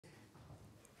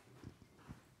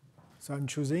So I'm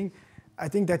choosing. I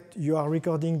think that you are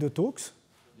recording the talks,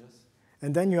 Yes.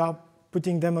 and then you are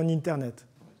putting them on internet.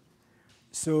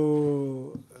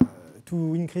 So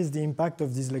to increase the impact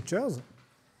of these lectures,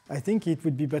 I think it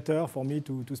would be better for me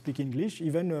to speak English,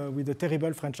 even with a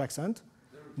terrible French accent.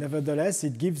 Nevertheless,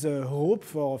 it gives hope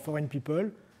for foreign people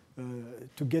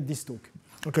to get this talk.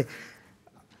 Okay.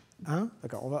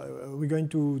 We're going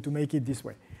to make it this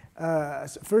way.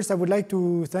 First, I would like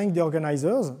to thank the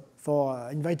organizers for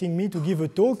inviting me to give a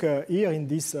talk here in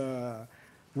this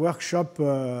workshop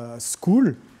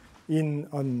school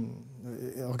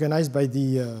organized by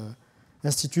the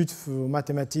Institut for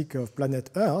Mathematics of Planet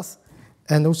Earth.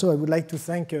 And also, I would like to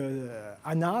thank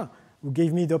Anna, who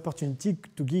gave me the opportunity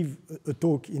to give a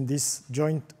talk in this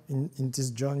joint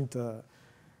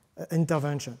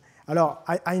intervention. Alors,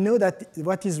 I know that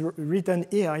what is written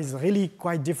here is really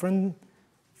quite different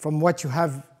from what you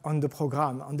have on the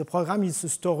program. On the program, it's a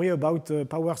story about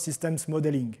power systems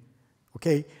modeling,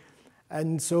 okay?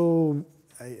 And so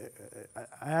I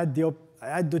had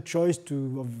the choice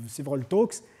of several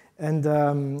talks, and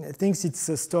I think it's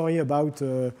a story about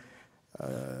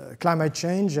climate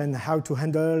change and how to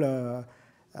handle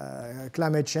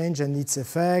climate change and its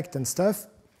effect and stuff.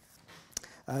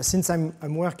 Since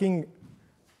I'm working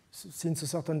since a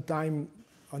certain time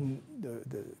on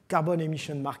the carbon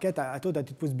emission market, I thought that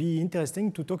it would be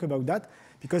interesting to talk about that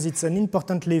because it's an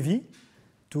important levy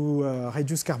to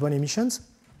reduce carbon emissions.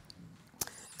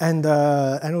 And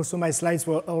also my slides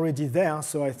were already there,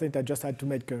 so I think I just had to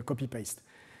make a copy-paste.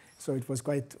 So it was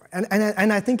quite,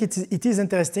 and I think it is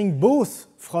interesting both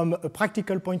from a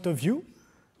practical point of view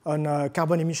on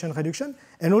carbon emission reduction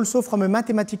and also from a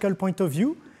mathematical point of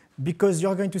view, because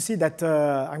you're going to see that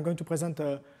I'm going to present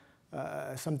a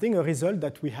result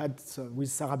that we had with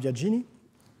Sarah Biagini.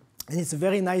 And it's a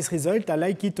very nice result. I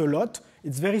like it a lot.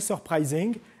 It's very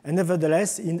surprising. And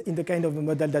nevertheless, in the kind of a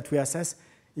model that we assess,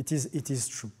 it is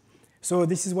true. So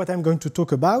this is what I'm going to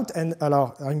talk about. And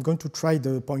alors, I'm going to try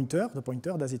the pointer. The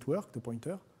pointer, does it work, the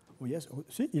pointer? Oh, yes. Oh,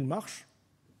 see, il marche.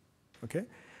 OK.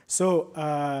 So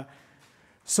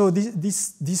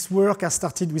this work has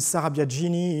started with Sarah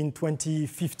Biagini in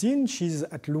 2015. She's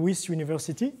at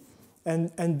Université.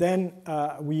 And then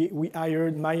we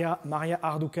hired Maria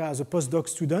Arduca as a postdoc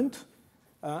student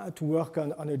to work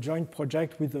on a joint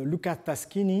project with Luca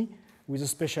Taschini, who is a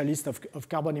specialist of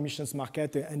carbon emissions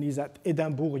market, and he's at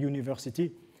Edinburgh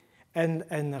University. And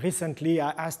recently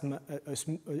I asked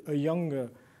a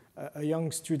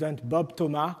young student, Bob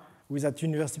Thomas, who is at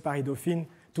Université Paris-Dauphine,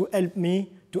 to help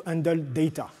me to handle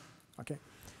data. Okay.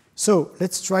 So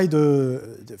let's try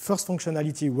the first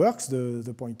functionality works,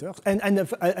 the pointer.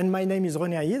 And my name is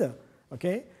René,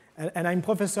 okay? And I'm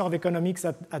professor of economics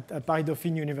at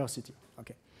Paris-Dauphine University.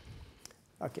 Okay.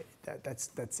 Okay, that's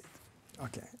it.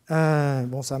 Okay.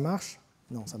 Bon, ça marche?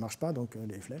 Non, ça marche pas, donc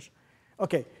les flèches.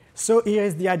 Okay, so here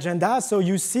is the agenda. So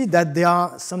you see that there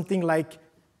are something like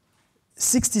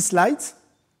 60 slides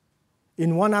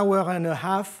in 1 hour and a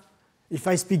half. If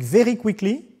I speak very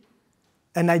quickly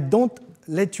and I don't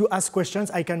let you ask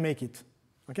questions, I can make it.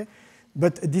 Okay?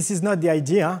 But this is not the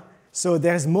idea. So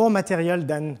there's more material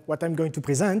than what I'm going to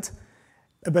present.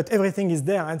 But everything is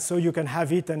there, and so you can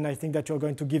have it. And I think that you're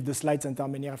going to give the slides, and there are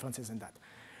many references in that.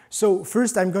 So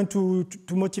first, I'm going to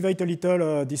motivate a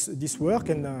little this work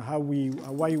and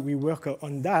why we work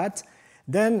on that.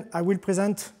 Then I will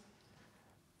present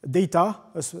data,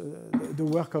 the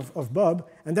work of Bob.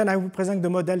 And then I will present the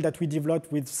model that we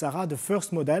developed with Sarah, the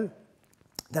first model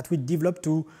that we developed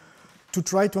to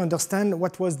try to understand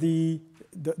what was the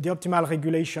optimal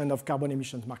regulation of carbon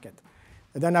emissions market.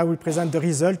 And then I will present the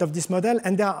result of this model.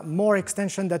 And there are more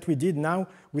extensions that we did now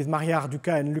with Maria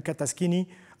Arduca and Luca Taschini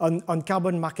on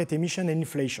carbon market emission and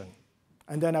inflation.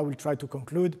 And then I will try to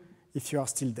conclude if you are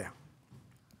still there.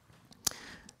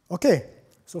 OK,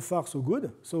 so far so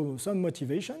good. So some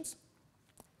motivations.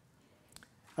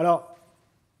 Alors,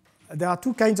 there are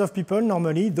two kinds of people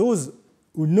normally, those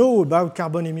who know about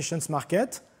carbon emissions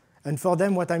market, and for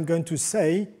them what I'm going to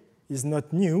say is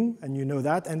not new, and you know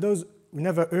that, and those who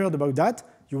never heard about that,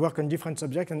 you work on different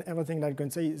subjects, and everything that I can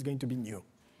say is going to be new.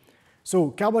 So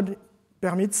carbon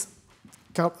permits,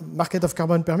 market of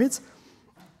carbon permits,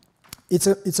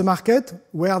 it's a market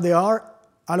where there are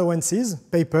allowances,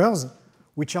 papers,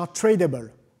 which are tradable.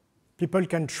 People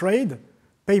can trade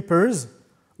papers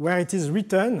where it is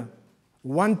written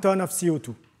 1 ton of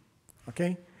CO2,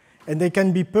 okay? And they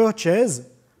can be purchased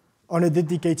on a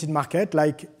dedicated market,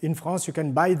 like in France, you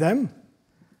can buy them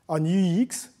on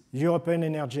UEX, European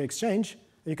Energy Exchange.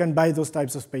 You can buy those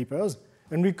types of papers,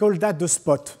 and we call that the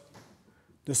spot.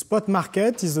 The spot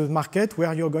market is a market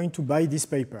where you're going to buy this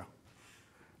paper.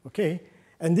 Okay?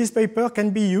 And this paper can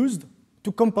be used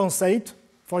to compensate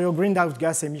for your greenhouse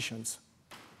gas emissions,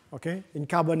 okay, in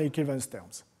carbon equivalence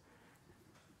terms.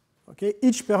 Okay,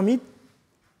 each permit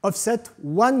offset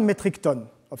 1 metric ton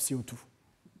of CO2.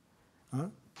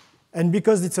 And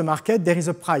because it's a market, there is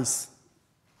a price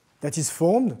that is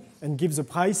formed and gives the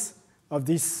price of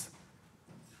this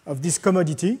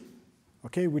commodity,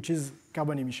 okay, which is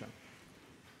carbon emission.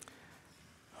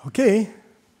 Okay,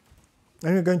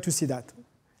 and we're going to see that.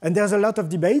 And there's a lot of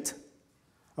debate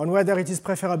on whether it is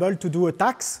preferable to do a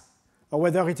tax or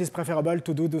whether it is preferable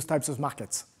to do those types of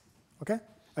markets. Okay?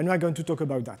 And we're going to talk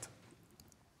about that.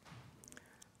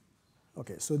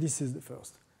 Okay, so this is the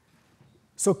first.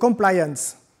 So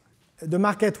compliance. The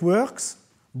market works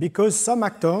because some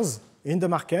actors in the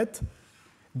market,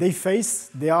 they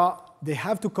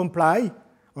have to comply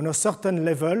on a certain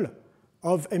level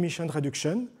of emission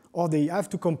reduction, or they have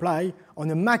to comply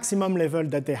on a maximum level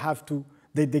that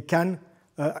they can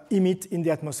emit in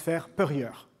the atmosphere per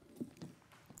year.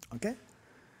 Okay?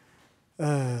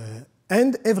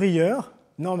 And every year,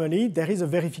 normally, there is a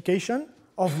verification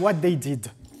of what they did,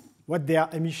 what their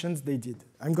emissions they did.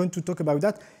 I'm going to talk about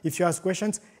that. If you ask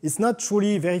questions, it's not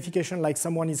truly verification like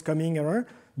someone is coming around,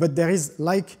 but there is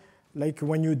like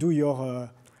when you do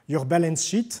your balance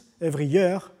sheet every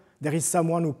year, there is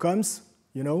someone who comes,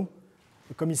 you know,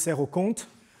 a commissaire aux comptes,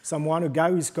 a guy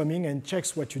who is coming and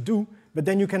checks what you do, but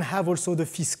then you can have also the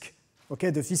fisc, okay,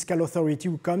 the fiscal authority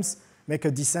who comes, make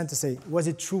a dissent to say, was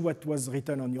it true what was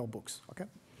written on your books, okay?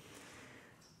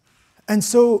 And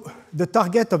so the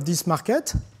target of this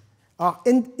market are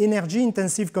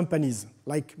energy-intensive companies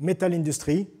like metal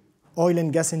industry, oil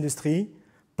and gas industry,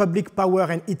 public power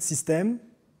and heat system.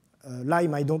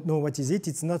 Lime, I don't know what is it.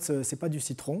 It's not, c'est pas du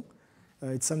citron.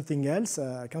 It's something else.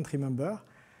 I can't remember.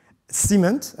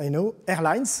 Cement, I know.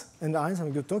 Airlines, and airlines,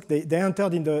 I'm going to talk. They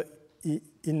entered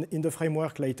in the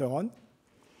framework later on.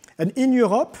 And in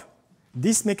Europe,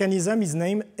 this mechanism is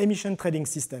named Emission Trading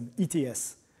System,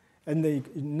 ETS. And the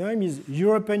name is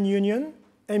European Union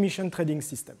Emission Trading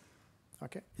System.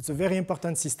 Okay? It's a very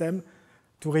important system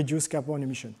to reduce carbon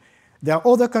emission. There are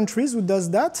other countries who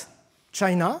does that.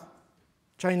 China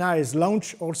has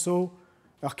launched also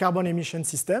a carbon emission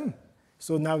system.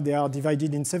 So now they are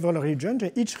divided in several regions.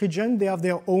 Each region, they have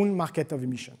their own market of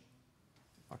emission.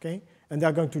 Okay? And they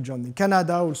are going to join them.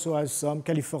 Canada also has some.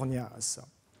 California has some.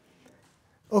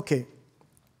 Okay.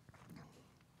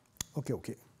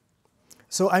 Okay.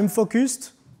 So I'm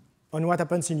focused on what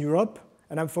happens in Europe,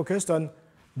 and I'm focused on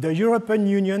the European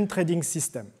Union trading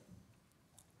system.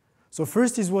 So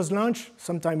first it was launched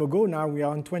some time ago. Now we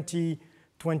are in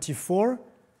 2024.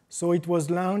 So it was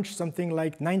launched something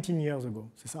like 19 years ago,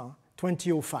 c'est ça,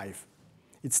 2005.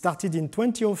 It started in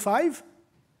 2005,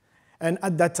 and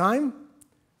at that time,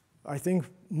 I think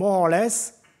more or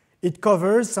less, it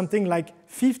covers something like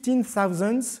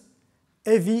 15,000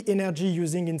 heavy energy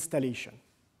using installation.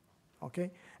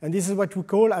 Okay? And this is what we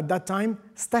call at that time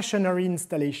stationary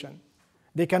installation.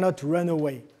 They cannot run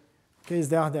away. Okay,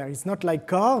 they are there. It's not like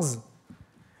cars,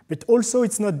 but also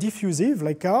it's not diffusive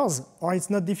like cars, or it's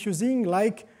not diffusing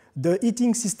like the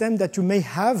heating system that you may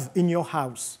have in your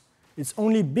house. It's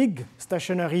only big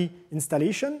stationary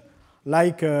installation,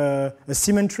 like a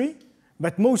cemetery,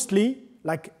 but mostly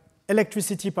like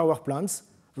electricity power plants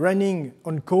running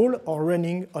on coal or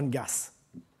running on gas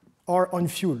or on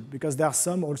fuel, because there are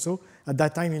some also, at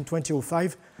that time in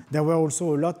 2005, there were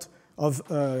also a lot of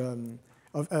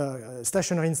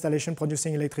stationary installation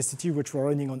producing electricity which were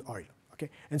running on oil. Okay?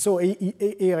 And so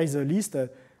here is a list,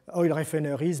 oil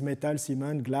refineries, metal,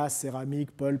 cement, glass,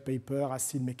 ceramic, pulp, paper,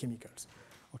 acid, chemicals.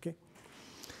 Okay?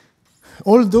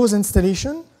 All those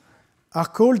installations are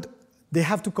called, they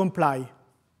have to comply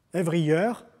every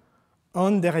year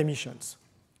on their emissions.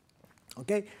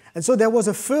 Okay? And so there was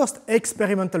a first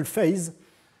experimental phase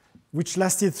which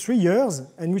lasted 3 years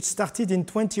and which started in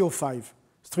 2005.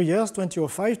 3 years,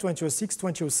 2005, 2006,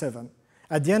 2007.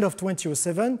 At the end of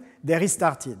 2007, they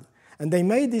restarted. And they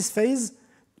made this phase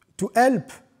to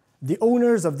help the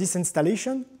owners of this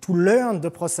installation to learn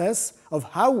the process of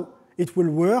how it will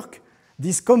work,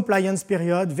 this compliance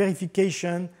period,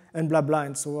 verification, and blah, blah,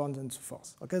 and so on and so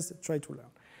forth. Okay, so try to learn.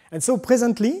 And so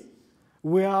presently,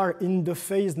 we are in the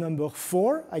phase number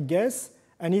 4, I guess,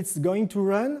 and it's going to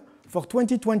run for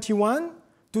 2021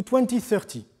 to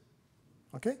 2030.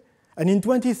 Okay? And in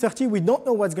 2030, we don't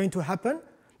know what's going to happen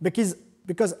because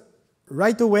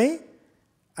right away,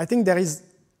 I think there is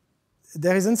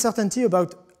uncertainty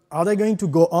about are they going to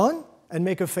go on and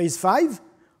make a phase 5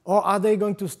 or are they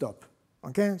going to stop?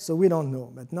 Okay, so we don't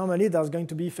know. But normally, there's going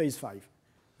to be phase 5.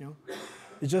 You know?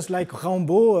 It's just like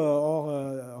Rambo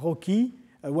or Rocky.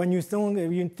 when you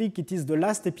think it is the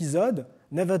last episode,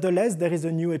 nevertheless, there is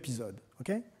a new episode,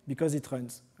 okay? Because it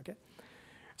runs, okay?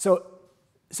 So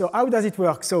how does it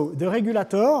work? So the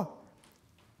regulator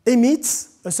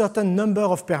emits a certain number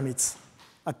of permits.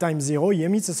 At time 0, he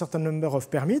emits a certain number of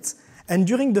permits. And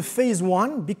during the phase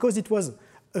 1, because it was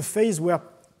a phase where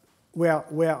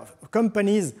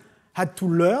companies had to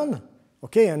learn,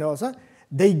 okay, and also,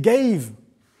 they gave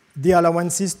the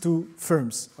allowances to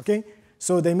firms, okay?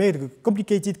 So they made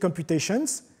complicated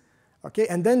computations, okay,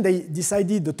 and then they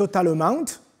decided the total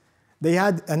amount. They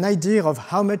had an idea of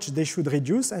how much they should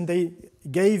reduce, and they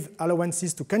gave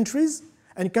allowances to countries,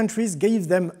 and countries gave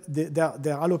them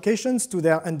their allocations to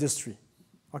their industry.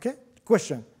 Okay?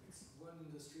 Question? It's one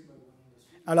industry by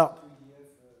one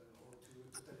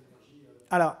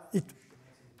industry.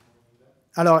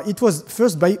 Alors, it was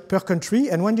first per country,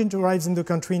 and when it arrives in the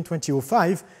country in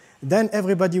 2005, then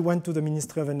everybody went to the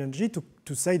Ministry of Energy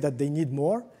to say that they need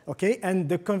more, okay? And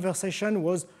the conversation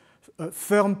was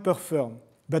firm per firm,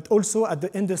 but also at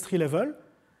the industry level,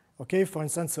 okay? For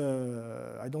instance,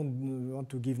 I don't want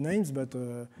to give names, but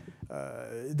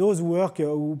those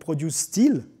who produce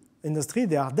steel industry,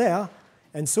 they are there,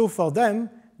 and so for them,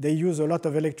 they use a lot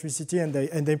of electricity and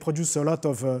they produce a lot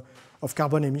of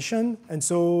carbon emission, and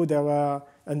so they were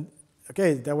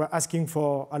asking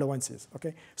for allowances.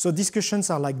 Okay, so discussions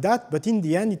are like that, but in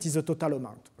the end, it is a total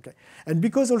amount. Okay, and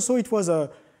because also it was a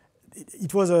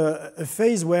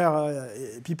phase where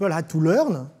people had to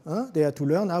learn. They had to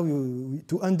learn how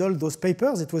to handle those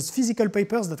papers. It was physical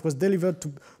papers that was delivered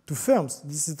to firms.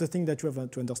 This is the thing that you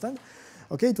have to understand.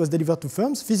 Okay, it was delivered to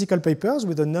firms, physical papers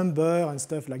with a number and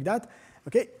stuff like that.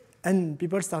 Okay, and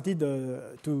people started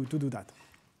to do that.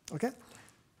 Okay,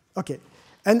 okay.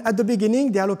 And at the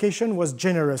beginning, the allocation was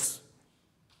generous.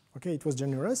 Okay, it was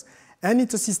generous. And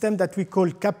it's a system that we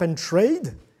call cap and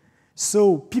trade.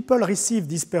 So people receive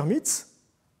these permits,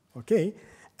 okay?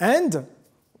 And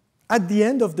at the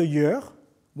end of the year,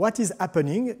 what is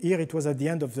happening, here it was at the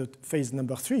end of the phase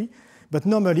number 3, but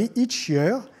normally each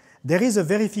year, there is a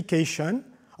verification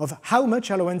of how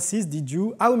much allowances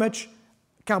how much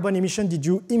carbon emission did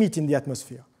you emit in the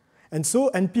atmosphere. And so,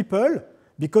 and people,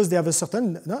 because they have a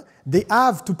certain, they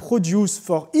have to produce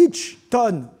for each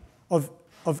ton of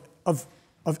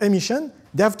emission,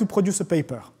 they have to produce a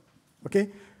paper, okay?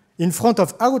 In front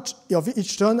of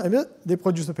each ton, they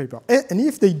produce a paper. And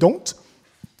if they don't,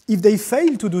 if they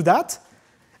fail to do that,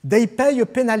 they pay a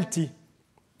penalty.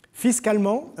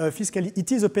 Fiscally,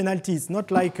 it is a penalty. It's not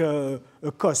like a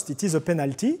cost. It is a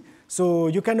penalty. So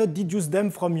you cannot deduce them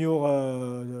from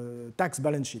your tax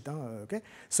balance sheet. Okay?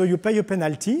 So you pay a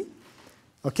penalty,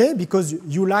 okay, because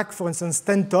you lack, for instance,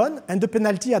 10 tons, and the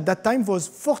penalty at that time was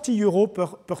 40 euro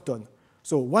per ton.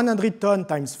 So 100 tons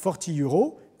times 40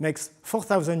 euro makes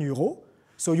 4,000 euro.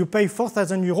 So you pay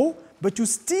 4,000 euro, but you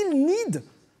still need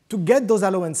to get those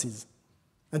allowances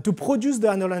and to produce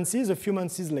the allowances a few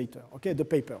months later, okay, the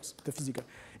papers, the physical.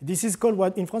 This is called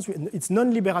what in France, it's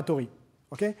non-liberatory,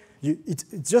 okay?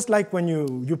 It's just like when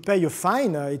you pay a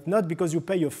fine, it's not because you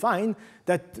pay a fine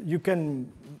that you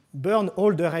can burn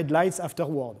all the red lights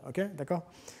afterward, okay, d'accord?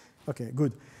 Okay,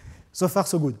 good. So far,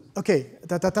 so good. Okay,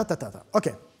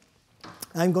 okay.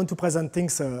 I'm going to present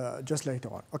things just later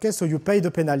on. Okay, so you pay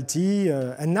the penalty,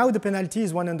 and now the penalty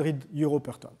is 100 euro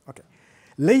per ton. Okay.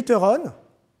 Later on,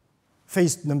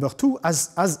 phase number 2,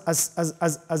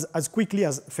 as quickly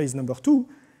as phase number 2,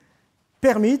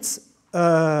 permits.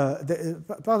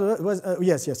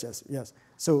 Yes.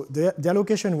 So the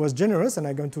allocation was generous, and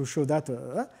I'm going to show that.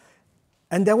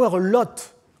 And there were a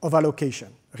lot of allocation,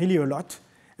 really a lot.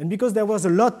 And because there was a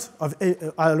lot of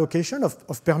allocation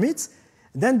of permits,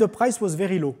 then the price was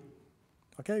very low.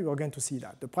 Okay, we are going to see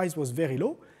that. The price was very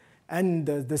low, and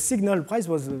the signal price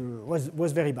was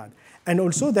very bad. And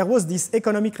also, there was this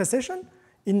economic recession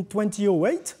in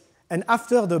 2008, and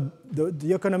after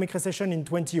the economic recession in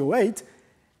 2008,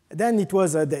 then it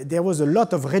was there was a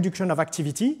lot of reduction of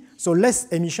activity, so less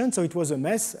emission, so it was a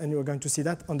mess, and we're going to see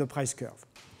that on the price curve.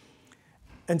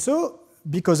 And so,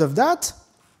 because of that,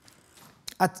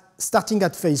 starting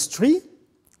at phase 3,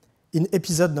 in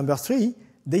episode number 3,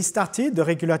 the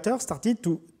regulator started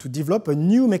to develop a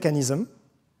new mechanism.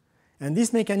 And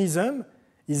this mechanism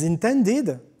is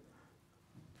intended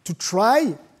to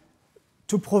try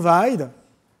to provide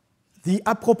the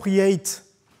appropriate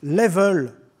level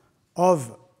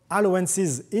of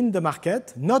allowances in the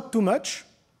market, not too much,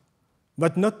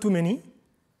 but not too many.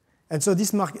 And so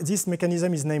this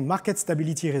mechanism is named Market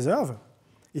Stability Reserve.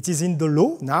 It is in the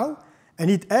law now, and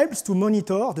it helps to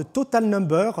monitor the total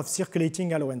number of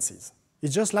circulating allowances.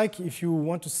 It's just like if you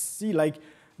want to see like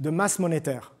the mass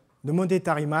monétaire, the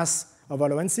monetary mass of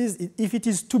allowances. If it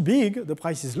is too big, the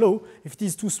price is low. If it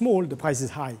is too small, the price is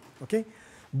high. Okay?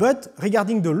 But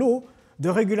regarding the law,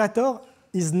 the regulator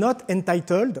is not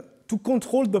entitled to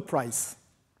control the price.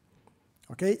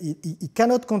 Okay? He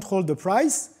cannot control the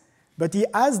price, but he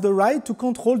has the right to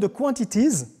control the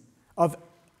quantities of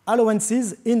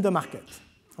allowances in the market.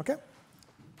 Okay?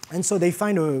 And so they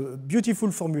find a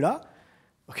beautiful formula.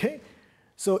 Okay?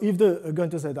 So if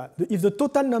if the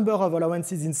total number of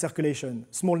allowances in circulation,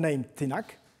 small name TINAC,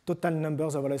 total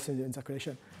numbers of allowances in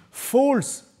circulation,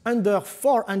 falls under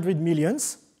 400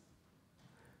 millions,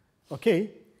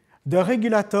 okay, the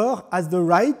regulator has the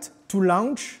right to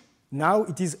launch, now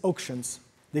it is auctions.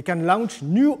 They can launch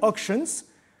new auctions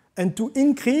and to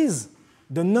increase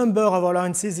the number of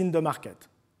allowances in the market.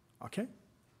 Okay?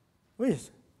 Oui.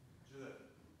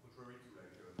 Contrary to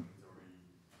like a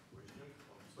monetary question,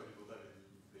 on this one you don't have any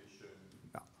inflation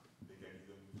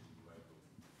mechanism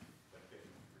that can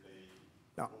play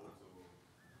No. also.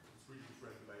 It's really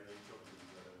different by nature of the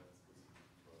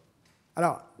allowances.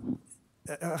 Alors,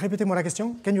 répétez-moi la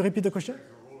question. Can you repeat the question? Like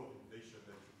the role of inflation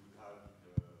that you would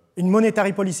have In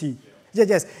monetary policy. Yeah.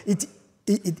 Yes.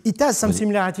 It has some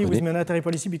similarity with monetary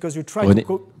policy because you try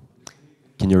to...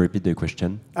 Can you repeat the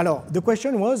question? Alors, the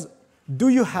question was, do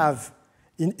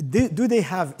they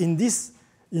have in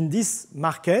this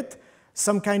market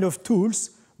some kind of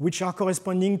tools which are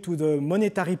corresponding to the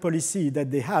monetary policy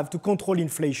that they have to control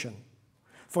inflation?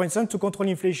 For instance, to control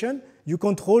inflation, you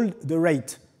control the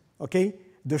rate, okay?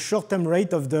 The short-term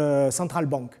rate of the central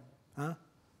bank. Huh?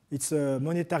 It's a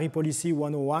monetary policy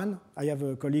 101. I have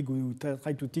a colleague who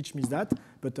tried to teach me that,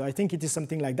 but I think it is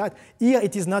something like that. Here,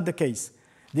 it is not the case.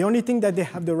 The only thing that they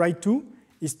have the right to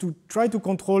is to try to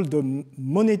control the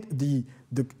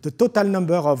total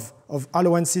number of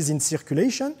allowances in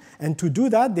circulation, and to do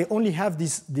that, they only have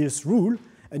this rule.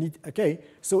 And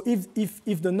so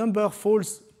if the number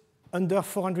falls under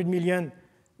 400 million,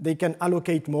 they can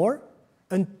allocate more,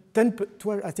 and 10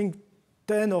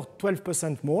 or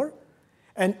 12% more.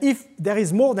 And if there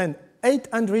is more than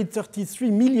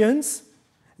 833 millions,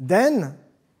 then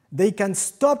they can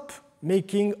stop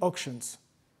making auctions.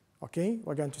 Okay,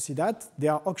 we're going to see that.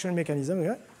 There are auction mechanisms.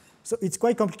 Yeah? So it's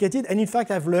quite complicated. And in fact,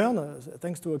 I've learned,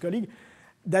 thanks to a colleague,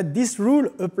 that this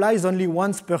rule applies only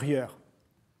once per year.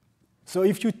 So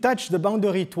if you touch the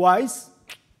boundary twice,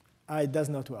 it does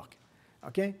not work.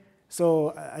 Okay?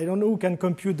 So I don't know who can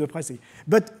compute the pricing.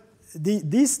 But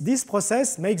this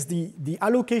process makes the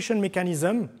allocation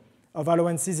mechanism of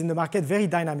allowances in the market very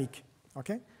dynamic.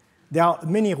 Okay? There are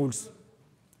many rules.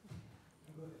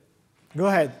 Go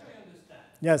ahead.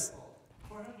 Yes.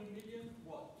 400 million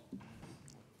what?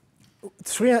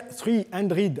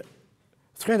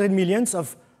 300 millions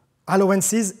of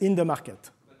allowances in the market.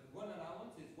 But one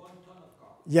allowance is 1 ton of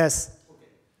carbon. Yes.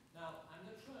 Okay. Now, I'm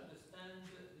not sure I understand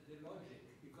the logic,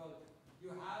 because you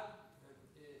have,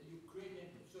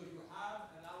 so you have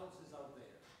allowances out there.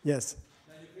 Yes.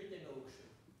 Now you create an auction.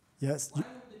 Yes. Why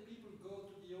would the people go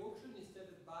to the auction instead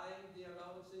of buying the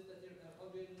allowances that are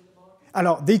already in the market?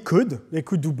 Alors, they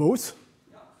could do both.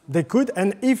 They could,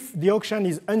 and if the auction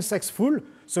is unsuccessful,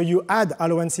 so you add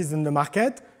allowances in the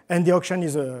market, and the auction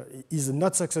is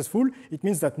not successful, it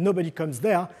means that nobody comes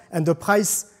there, and the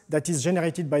price that is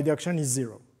generated by the auction is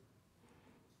zero.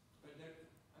 But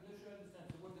I'm not sure I understand.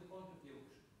 So what's the point of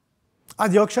the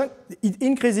auction? The auction, it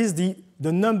increases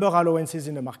the number of allowances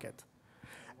in the market.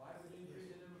 Why would it increase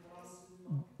the number of allowances in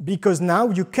the market? Because now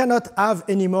you cannot have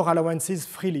any more allowances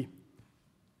freely.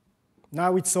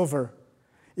 Now it's over.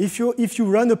 If you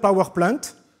run a power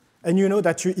plant, and you know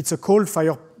that it's a coal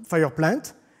fire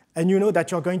plant, and you know that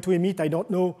you're going to emit, I don't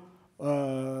know,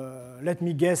 let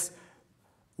me guess,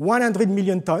 100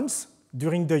 million tons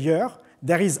during the year,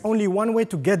 there is only one way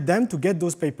to get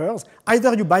those papers.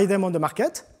 Either you buy them on the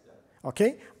market,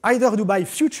 okay? Either you buy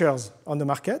futures on the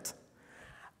market,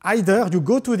 either you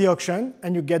go to the auction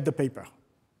and you get the paper.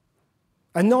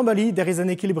 And normally, there is an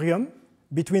equilibrium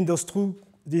between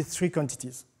these three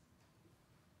quantities.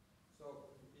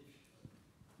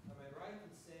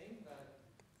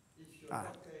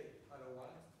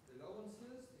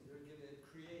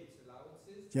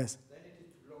 Yes. Then it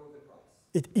is to lower the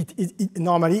price.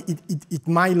 Normally, it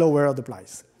might lower the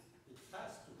price. It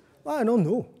has to. Well, I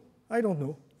don't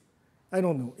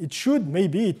know. It should,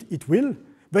 maybe it will.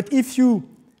 But if you,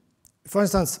 for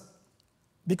instance,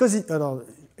 because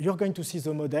you're going to see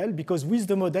the model, because with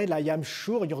the model, I am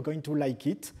sure you're going to like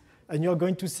it, and you're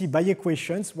going to see by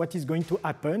equations what is going to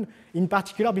happen, in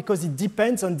particular because it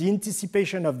depends on the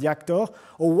anticipation of the actor,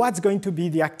 or what's going to be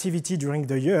the activity during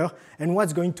the year, and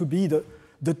what's going to be the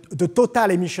total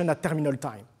emission at terminal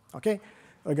time. Okay?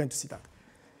 We're going to see that.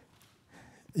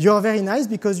 You're very nice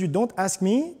because you don't ask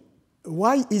me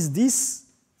why is this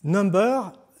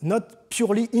number not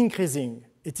purely increasing.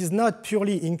 It is not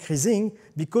purely increasing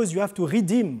because you have to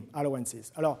redeem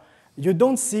allowances. Alors, you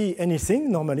don't see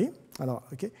anything normally. Alors,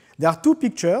 okay. There are two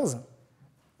pictures,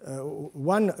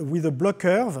 one with a block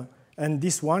curve and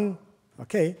this one.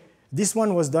 Okay. This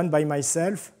one was done by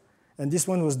myself and this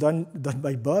one was done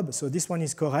by Bob. So this one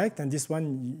is correct and this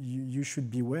one you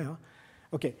should beware.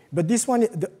 Okay, but this one,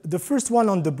 the first one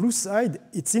on the blue side,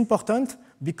 it's important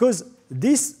because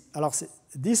this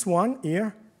one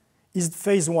here is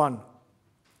phase 1.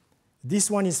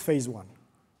 This one is phase 1.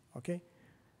 Okay,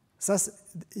 so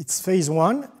it's phase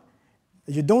 1.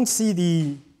 You don't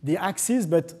see the axis,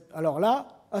 but alors là,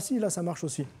 ah si, là ça marche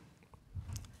aussi.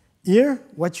 Here,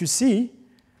 what you see,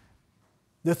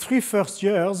 the three first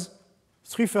years,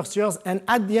 and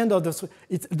at the end of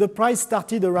the price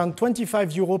started around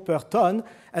 25 euro per ton,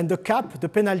 and the cap, the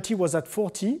penalty was at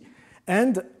 40,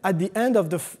 and at the end of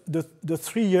the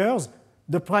 3 years,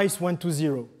 the price went to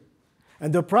 0.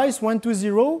 And the price went to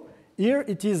 0, here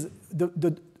it is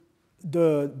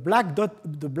the black dot,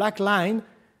 the black line,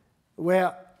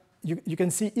 where you can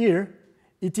see here,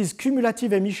 it is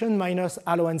cumulative emission minus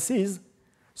allowances,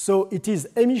 so it is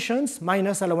emissions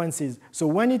minus allowances. So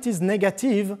when it is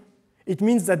negative, it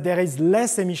means that there is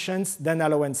less emissions than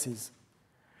allowances.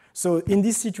 So in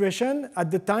this situation, at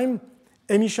the time,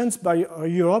 emissions by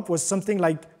Europe was something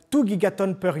like 2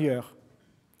 gigatons per year.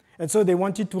 And so they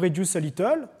wanted to reduce a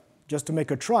little, just to make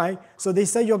a try. So they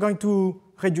say you're going to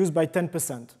reduce by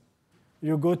 10%.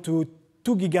 You go to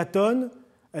 2 gigatons,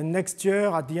 and next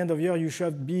year, at the end of the year, you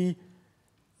should be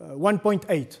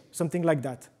 1.8, something like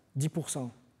that,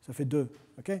 10%. Ça fait 2,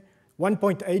 okay?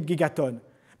 1.8 gigatons.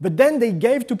 But then they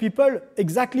gave to people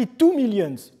exactly 2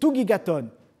 millions, 2 gigatons.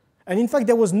 And in fact,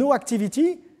 there was no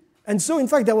activity. And so, in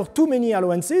fact, there were too many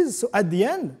allowances. So at the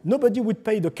end, nobody would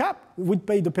pay the cap, would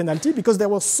pay the penalty, because there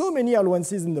were so many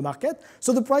allowances in the market.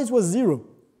 So the price was 0.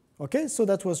 Okay, so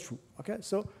that was true. Okay,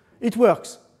 so it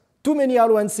works. Too many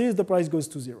allowances, the price goes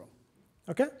to 0.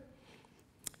 Okay?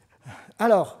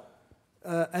 Alors,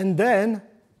 and then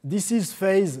this is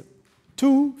phase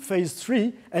 2, phase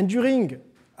 3, and during...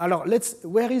 Alors,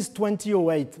 where is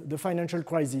 2008, the financial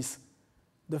crisis?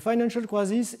 The financial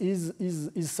crisis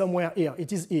is somewhere here.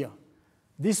 It is here.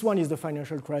 This one is the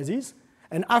financial crisis.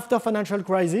 And after financial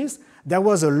crisis, there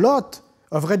was a lot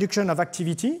of reduction of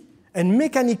activity. And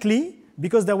mechanically,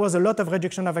 because there was a lot of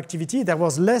reduction of activity, there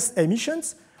was less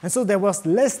emissions. And so there was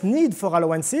less need for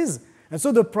allowances. And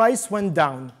so the price went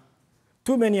down.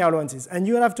 Too many allowances. And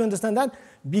you have to understand that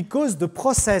because the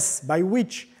process by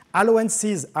which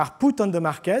allowances are put on the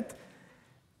market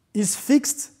is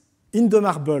fixed in the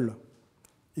marble.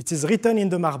 It is written in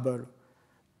the marble.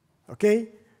 Okay?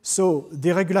 So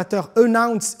the regulator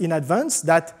announced in advance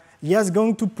that he is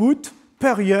going to put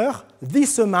per year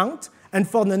this amount and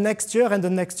for the next year and the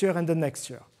next year and the next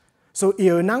year. So he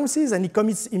announces and he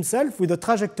commits himself with a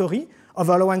trajectory of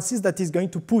allowances that he's going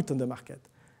to put on the market.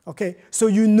 Okay? So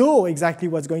you know exactly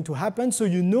what's going to happen, so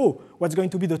you know what's going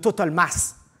to be the total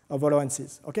mass of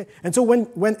allowances. Okay? And so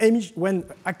when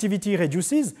activity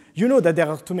reduces, you know that there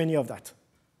are too many of that.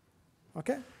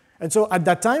 Okay? And so at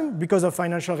that time, because of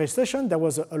financial recession, there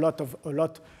was a lot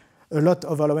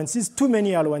of allowances, too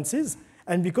many allowances,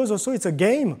 and because also it's a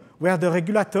game where the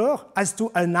regulator has to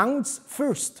announce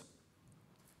first.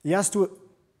 He has to...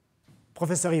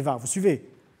 Professeur Ivar, vous suivez?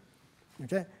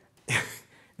 Okay?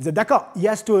 Vous êtes d'accord? He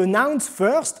has to announce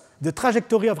first the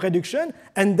trajectory of reduction,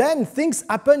 and then things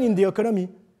happen in the economy.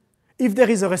 If there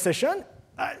is a recession,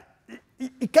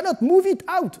 he cannot move it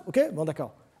out. Okay? Bon,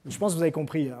 d'accord. Je pense que vous avez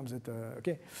compris. Hein, vous êtes,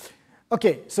 okay?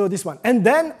 Okay, so this one. And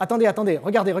then, attendez,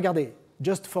 regardez,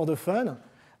 just for the fun.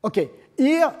 Okay,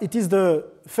 here it is the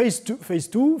phase 3,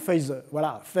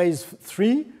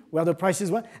 where the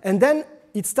prices were. And then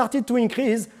it started to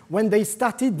increase when they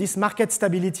started this market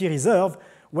stability reserve,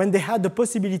 when they had the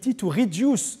possibility to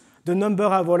reduce the number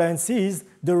of allowances,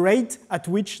 the rate at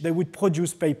which they would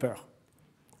produce paper.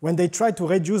 When they tried to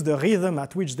reduce the rhythm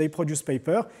at which they produce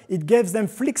paper, it gives them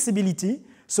flexibility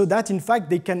so that, in fact,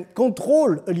 they can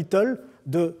control a little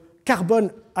the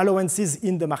carbon allowances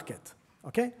in the market.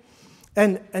 Okay?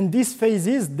 And these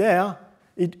phases there,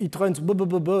 it runs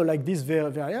like this,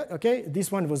 okay?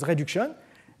 This one was reduction.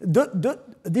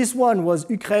 This one was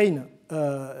Ukraine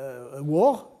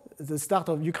war, the start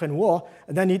of Ukraine war.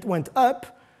 And then it went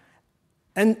up.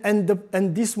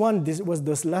 And this one, this was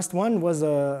the last one, was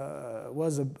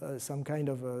some kind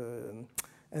of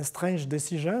a strange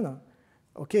decision.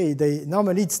 Okay,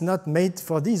 normally it's not made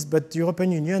for this, but the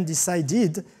European Union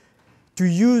decided to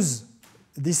use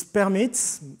these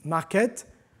permits market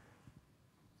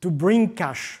to bring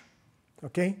cash.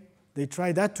 Okay? They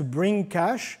tried that to bring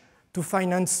cash to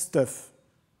finance stuff.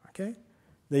 Okay?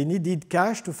 They needed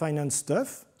cash to finance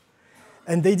stuff.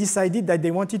 And they decided that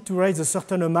they wanted to raise a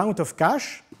certain amount of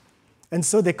cash. And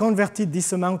so they converted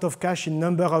this amount of cash in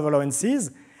number of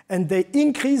allowances. And they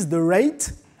increased the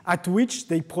rate at which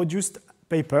they produced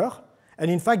paper. And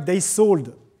in fact, they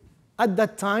sold, at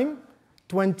that time,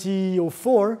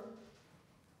 2004,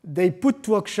 they put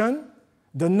to auction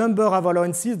the number of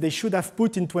allowances they should have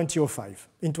put in 2025,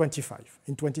 in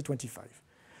 2025.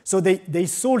 So they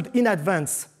sold in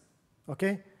advance,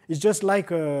 okay? It's just like,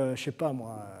 je sais pas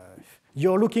moi,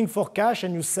 you're looking for cash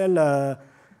and you sell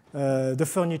the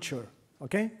furniture,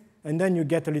 okay? And then you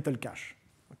get a little cash,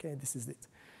 okay? This is it.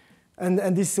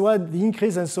 And this was the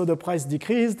increase, and so the price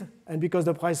decreased, and because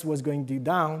the price was going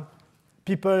down,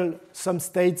 people, some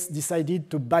states decided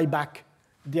to buy back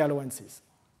the allowances,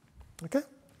 okay?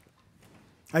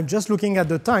 I'm just looking at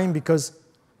the time because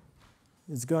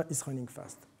it's running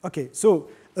fast. Okay, so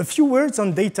a few words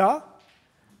on data,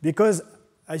 because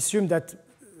I assume that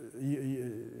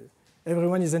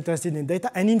everyone is interested in data.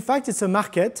 And in fact, it's a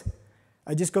market,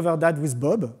 I discovered that with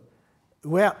Bob,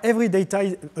 where every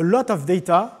data, a lot of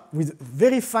data with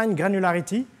very fine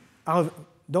granularity are,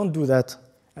 don't do that.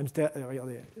 I'm still,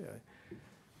 regardez.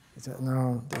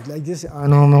 No, like this. Ah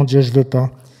non, mon Dieu, je veux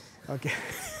pas. Okay.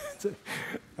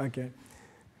 Okay.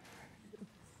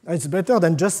 It's better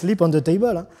than just sleep on the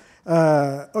table.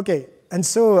 Huh? Okay, and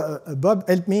so Bob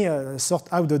helped me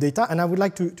sort out the data, and I would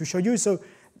like to show you. So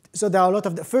there are a lot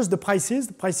of, first the prices,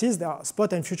 there are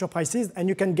spot and future prices, and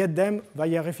you can get them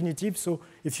via Refinitiv. So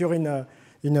if you're in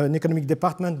an economic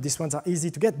department, these ones are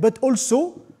easy to get. But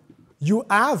also, you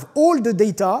have all the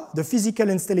data, the physical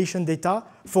installation data,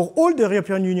 for all the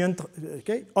European Union,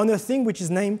 okay, on a thing which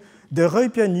is named the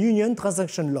European Union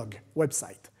Transaction Log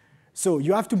website. So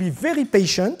you have to be very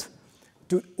patient,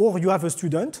 or you have a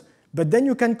student, but then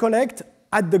you can collect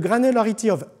at the granularity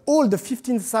of all the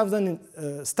 15,000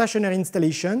 stationary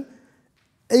installation,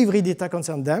 every data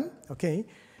concern them, okay?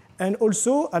 And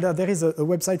also, there is a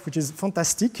website which is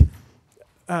fantastic.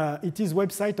 It is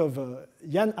website of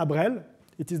Jan Abrel.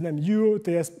 It is named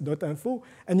eurots.info,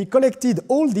 and he collected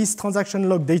all these transaction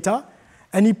log data,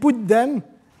 and he put them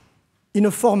in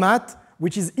a format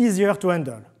which is easier to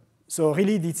handle. So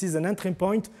really, this is an entry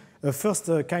point, a first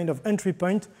kind of entry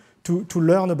point to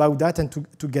learn about that and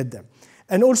to get them.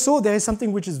 And also, there is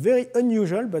something which is very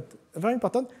unusual, but very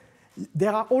important.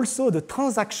 There are also the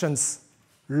transactions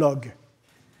log.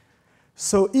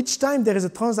 So each time there is a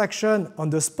transaction on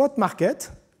the spot market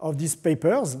of these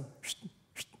papers,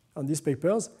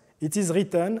 it is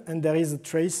written, and there is a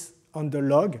trace on the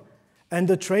log, and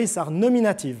the traces are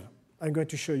nominative. I'm going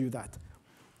to show you that.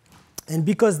 And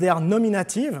because they are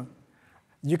nominative,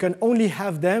 you can only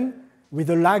have them with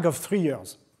a lag of 3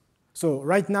 years. So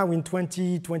right now in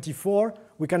 2024,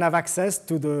 we can have access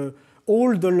to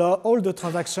all the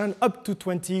transactions up to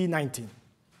 2019.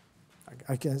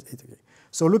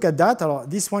 So look at that.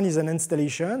 This one is an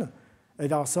installation.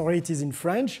 Sorry, it is in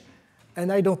French.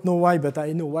 And I don't know why, but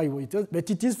I know why it is. But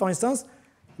it is, for instance,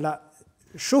 la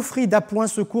chaufferie d'appoint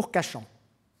secours Cachan.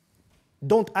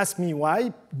 Don't ask me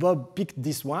why. Bob picked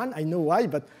this one. I know why,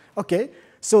 but OK.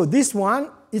 So this one,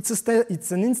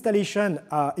 it's an installation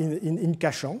in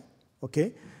Cachan,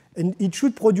 OK? And it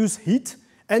should produce heat.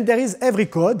 And there is every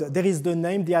code. There is the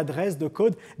name, the address, the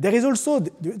code. There is also,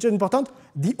 which is important,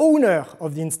 the owner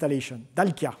of the installation,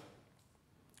 Dalkia.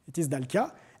 It is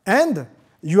Dalkia. And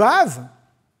you have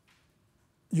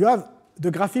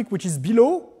the graphic which is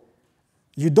below.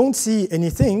 You don't see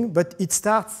anything, but it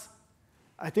starts,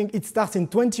 I think it starts in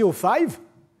 2005,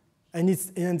 and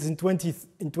it ends in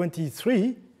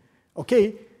 23,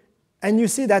 okay? And you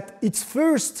see that its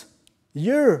first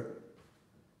year,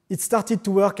 it started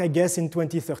to work, I guess, in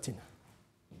 2013.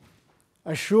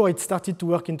 I'm sure it started to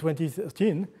work in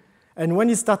 2013, and when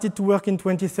it started to work in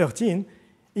 2013,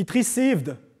 it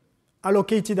received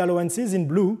allocated allowances in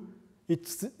blue.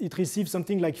 It received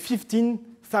something like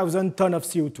 15,000 tons of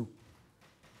CO2.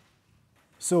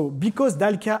 So because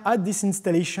Dalkia had this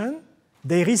installation,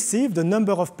 they received a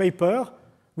number of paper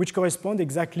which correspond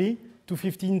exactly to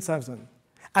 15,000.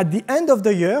 At the end of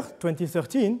the year,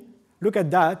 2013, look at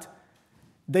that,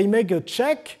 they make a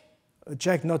check,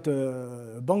 not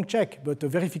a bank check, but a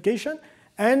verification,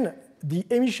 and the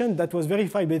emission that was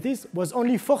verified by this was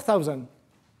only 4,000.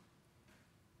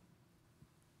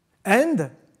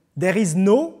 And there is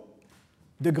no,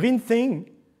 the green thing,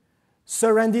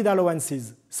 surrendered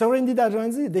allowances. Surrendered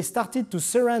allowances, they started to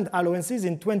surrender allowances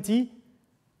in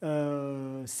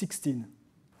 2016.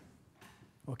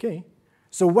 Okay?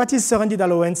 So what is surrendered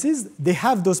allowances? They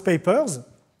have those papers,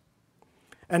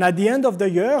 And at the end of the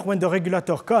year, when the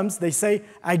regulator comes, they say,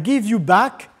 I give you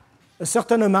back a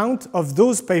certain amount of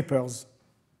those papers.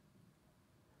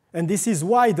 And this is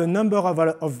why the number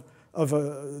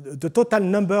the total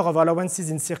number of allowances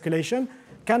in circulation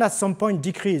can at some point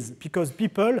decrease, because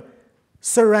people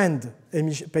surrender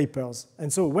papers.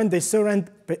 And so when they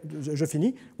surrender,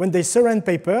 when they surrender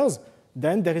papers,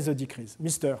 then there is a decrease.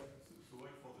 Mr. So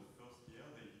like for the first year,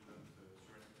 they didn't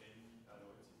surrender any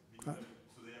allowances?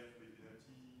 So they have to pay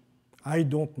penalty? I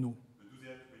don't know. But do they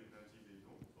have to pay penalty if they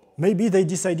don't? Or? Maybe they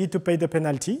decided to pay the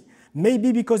penalty.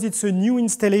 Maybe because it's a new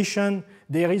installation,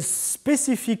 there is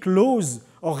specific laws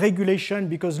or regulation,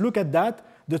 because look at that,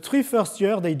 the 3 first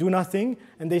years, they do nothing,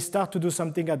 and they start to do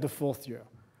something at the 4th year.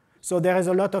 So there is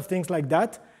a lot of things like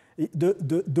that.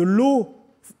 The law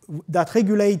that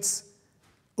regulates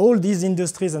all these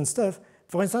industries and stuff,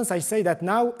 for instance, I say that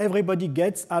now everybody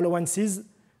gets allowances,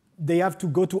 they have to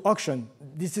go to auction.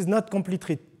 This is not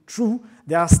completely true.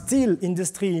 There are still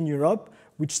industry in Europe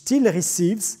which still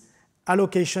receives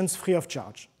allocations free of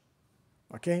charge.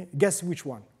 Okay? Guess which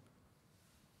one?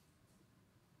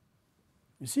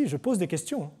 You see, je pose des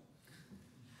questions.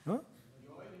 Hein?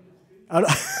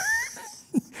 Alors,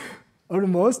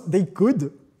 almost, they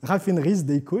could. Raffineries,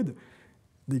 they could.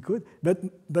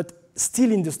 But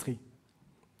still industry.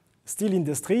 Still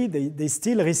industry, they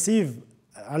still receive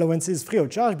allowances free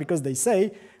of charge, because they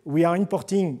say, we are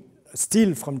importing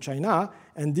steel from China,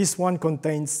 and this one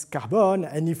contains carbon,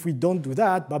 and if we don't do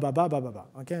that, ba ba ba ba ba ba.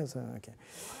 Okay, so, okay.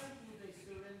 Why do they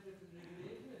surrender to the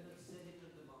regulator and not sell it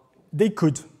on the market? They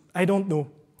could. I don't know.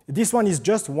 This one is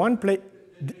just one place.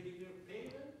 The regulator pay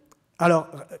them? Alors,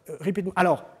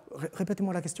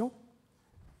 répétez-moi la question.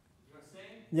 You are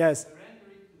saying Yes.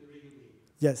 surrender it to the regulator.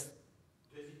 Yes.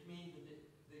 Does it mean that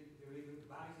the regulator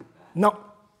buys it back? No.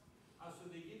 So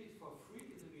they give it for free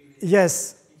to the regulator?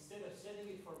 Yes. Instead of selling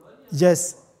it for money?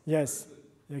 Yes. Yes.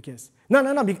 Yes. No.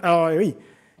 Alors, oui.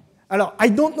 Alors, I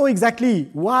don't know exactly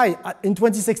why in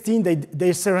 2016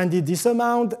 they surrendered this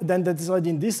amount, then they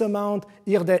surrendered this amount.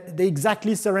 Here they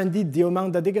exactly surrendered the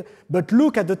amount that they get. But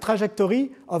look at the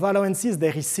trajectory of allowances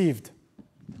they received.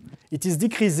 It is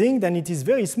decreasing, then it is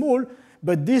very small,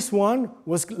 but this one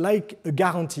was like a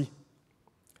guarantee.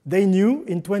 They knew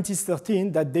in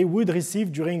 2013 that they would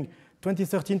receive during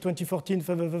 2013,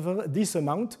 2014, this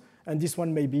amount, and this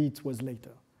one maybe it was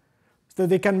later. So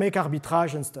they can make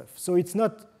arbitrage and stuff. So it's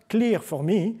not clear for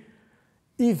me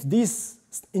if this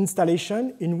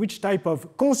installation, in which type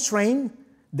of constraint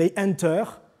they enter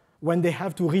when they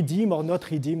have to redeem or not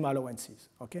redeem allowances.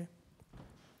 Okay?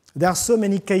 There are so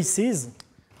many cases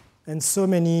and so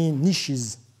many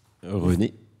niches.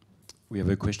 René, we have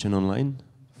a question online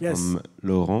from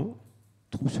Laurent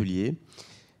Trousselier,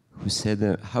 who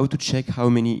said, how to check how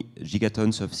many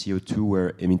gigatons of CO2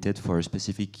 were emitted for a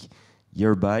specific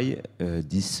year by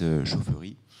this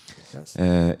chaufferie? Yes.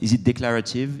 Is it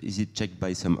declarative? Is it checked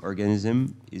by some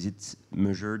organism? Is it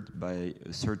measured by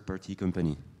a third-party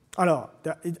company? Alors,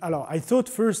 I thought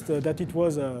first that it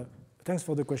was, thanks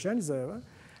for the questions.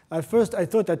 At first, I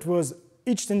thought that was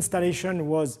each installation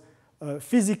was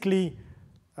physically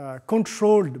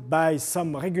controlled by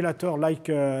some regulator, like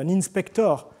an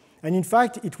inspector. And in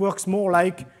fact, it works more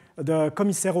like the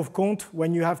commissaire of compte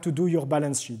when you have to do your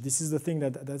balance sheet. This is the thing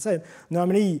that I said.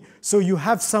 Normally, so you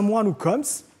have someone who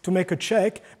comes to make a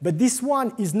check, but this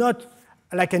one is not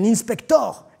like an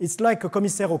inspector. It's like a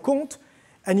commissaire au compte,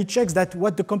 and it checks that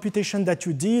what the computation that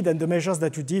you did and the measures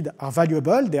that you did are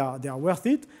valuable, they are worth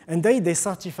it, and they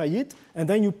certify it, and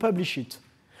then you publish it.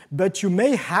 But you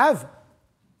may have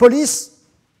police,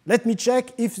 let me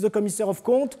check if the commissaire of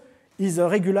compte is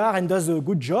regular and does a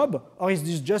good job, or is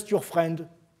this just your friend,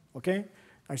 okay?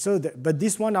 But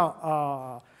this one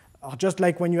are just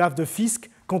like when you have the fisc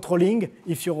controlling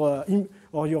if your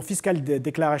fiscal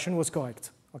declaration was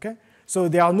correct, okay? So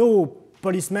there are no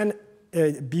policemen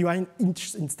behind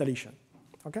each installation,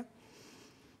 okay?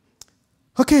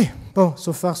 Okay, bon,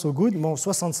 so far so good. Bon,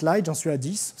 60 slides, j'en suis à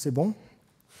 10, c'est bon.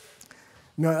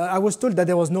 I was told that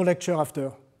there was no lecture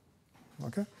after,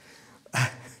 okay?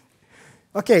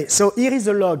 Okay, so here is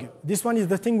a log. This one is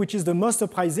the thing which is the most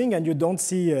surprising, and you don't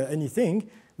see anything,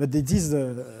 but it is,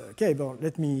 okay, well,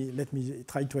 let me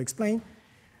try to explain.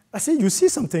 I see, you see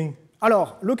something.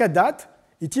 Alors, look at that.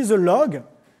 It is a log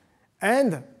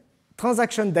and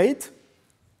transaction date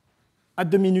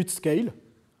at the minute scale,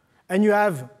 and you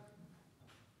have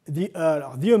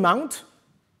the amount,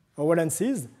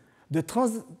 allowances, the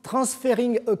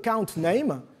transferring account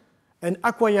name, and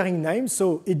acquiring name.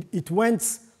 So it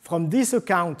went from this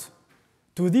account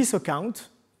to this account,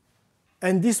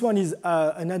 and this one is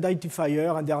an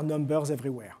identifier, and there are numbers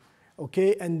everywhere.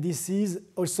 okay, and this is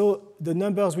also the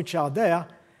numbers which are there,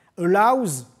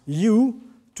 allows you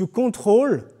to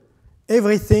control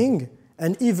everything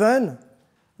and even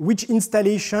which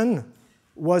installation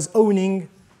was owning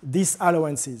these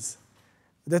allowances.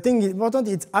 The thing important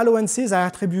is allowances are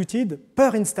attributed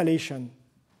per installation.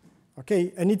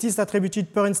 Okay, and it is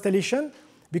attributed per installation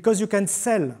because you can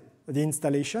sell the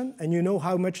installation and you know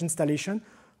how much installation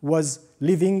was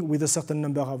living with a certain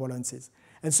number of allowances.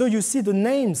 And so you see the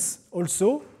names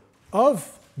also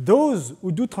of those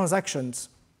who do transactions.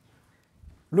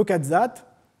 Look at that.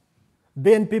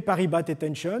 BNP Paribas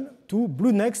detention to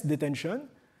Bluenext detention,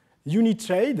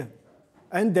 Unitrade,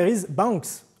 and there is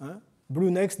banks.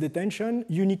 Bluenext detention,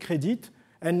 UniCredit,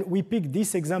 and we pick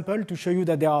this example to show you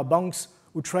that there are banks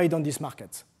who trade on these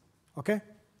markets. Okay?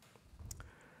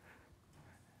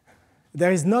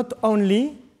 There is not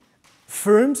only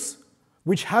firms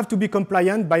which have to be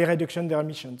compliant by reduction their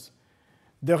emissions.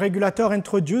 The regulator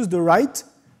introduced the right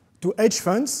to hedge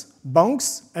funds,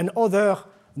 banks, and other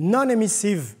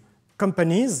non-emissive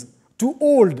companies to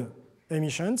hold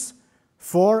emissions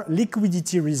for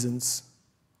liquidity reasons.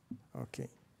 Okay.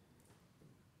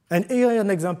 And here an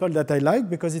example that I like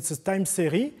because it's a time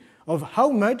series of how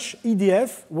much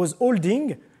EDF was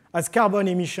holding as carbon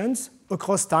emissions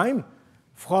across time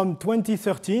from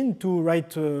 2013 to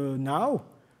right now.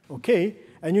 Okay,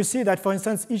 and you see that, for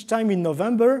instance, each time in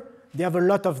November, they have a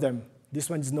lot of them. This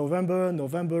one is November,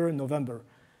 November, November.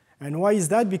 And why is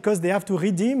that? Because they have to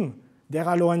redeem their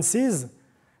allowances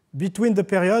between the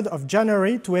period of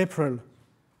January to April.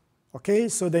 Okay,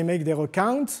 so they make their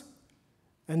account,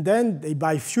 and then they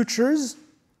buy futures,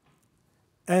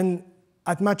 and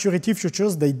at maturity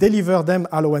futures, they deliver them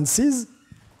allowances.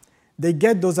 They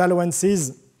get those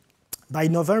allowances by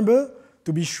November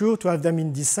to be sure to have them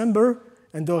in December,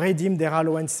 and they redeem their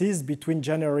allowances between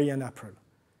January and April.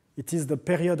 It is the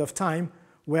period of time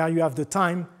where you have the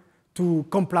time to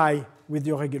comply with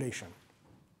your regulation.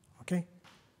 Okay?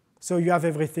 So you have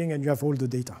everything and you have all the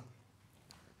data.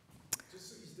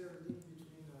 Just, is there a link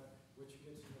between what you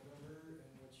get in November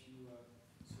and what you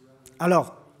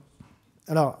surround?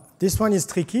 Alors, this one is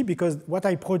tricky because what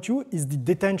I brought you is the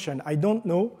detention. I don't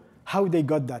know how they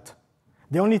got that.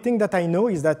 The only thing that I know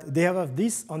is that they have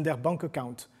this on their bank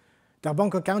account. Their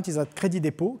bank account is at Crédit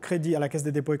Dépôt, Crédit à la Caisse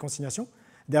des dépôts et consignations.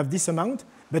 They have this amount,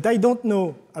 but I don't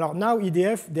know. Alors now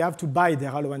EDF, they have to buy their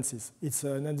allowances. It's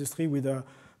an industry with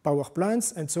power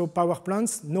plants, and so power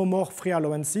plants, no more free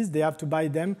allowances. They have to buy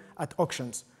them at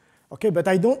auctions. Okay, but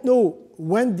I don't know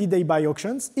when did they buy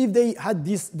auctions. If they had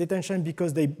this detention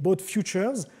because they bought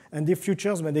futures, and the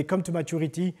futures, when they come to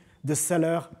maturity, the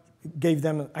seller gave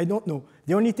them, I don't know.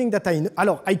 The only thing that I know,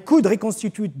 alors, I could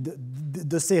reconstitute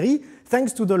the series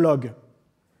thanks to the log.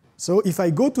 So if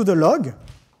I go to the log,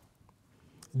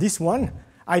 this one,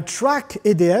 I track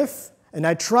EDF, and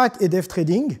I track EDF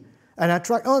trading, and I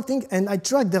track all things, and I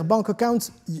track their bank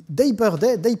accounts day per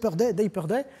day, day per day, day per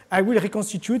day. I will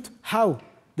reconstitute how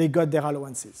they got their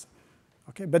allowances.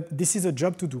 Okay, but this is a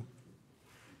job to do.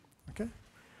 Okay.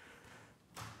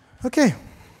 Okay.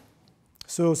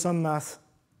 So some math.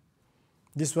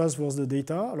 This was the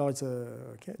data. It's,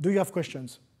 okay. Do you have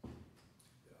questions?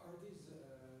 Are these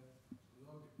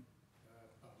log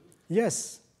public?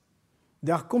 Yes.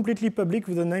 They are completely public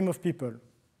with the name of people.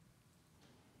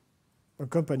 Or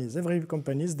companies. Every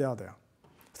companies, they are there.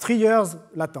 3 years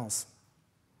latence.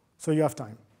 So you have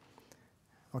time.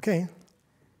 Okay.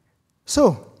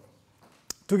 So,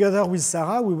 together with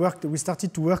Sarah, we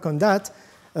started to work on that.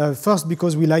 First,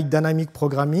 because we like dynamic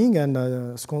programming and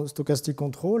stochastic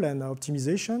control and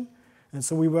optimization. And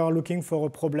so we were looking for a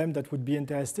problem that would be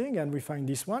interesting, and we find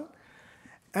this one.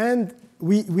 And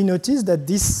we noticed that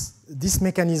this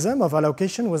mechanism of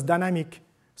allocation was dynamic.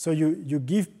 So you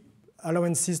give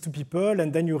allowances to people,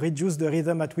 and then you reduce the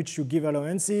rhythm at which you give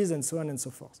allowances, and so on and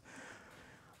so forth.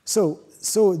 So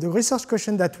the research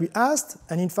question that we asked,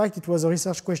 and in fact it was a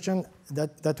research question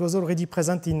that was already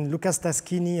present in Lucas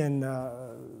Taschini and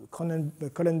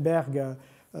Kohlenberg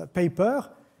paper,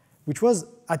 which was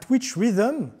at which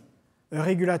rhythm a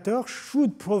regulator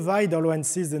should provide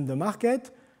allowances in the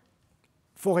market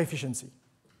for efficiency,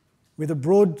 with a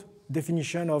broad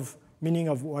definition of meaning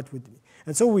of what would be.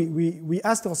 And so we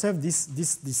asked ourselves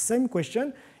this same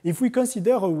question if we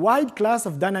consider a wide class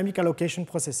of dynamic allocation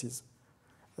processes,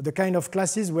 the kind of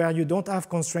classes where you don't have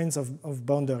constraints of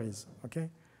boundaries, okay?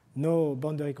 No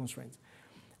boundary constraints.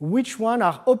 Which one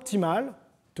are optimal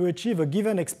to achieve a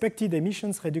given expected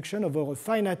emissions reduction over a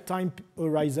finite time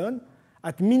horizon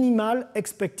at minimal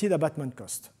expected abatement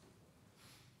cost?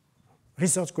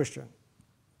 Research question.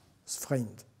 It's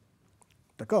framed.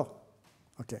 D'accord?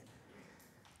 Okay.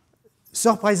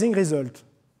 surprising result.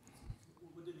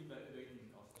 What do you mean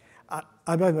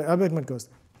by abatement cost? Abatement cost.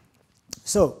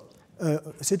 So,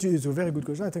 it's a very good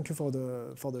question. Thank you for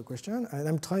the question, and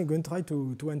I'm going to try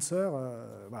to answer.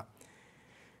 Well.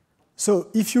 So,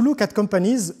 if you look at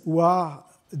companies who have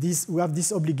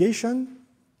this obligation,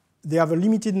 they have a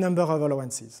limited number of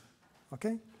allowances,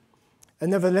 okay?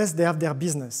 And nevertheless, they have their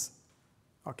business,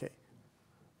 okay?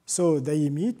 So they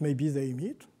emit, maybe they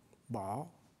emit, wow.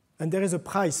 And there is a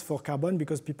price for carbon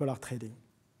because people are trading,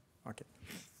 okay?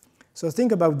 So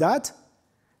think about that.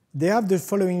 They have the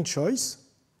following choice.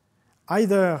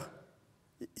 Either,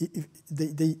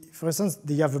 for instance,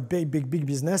 they have a big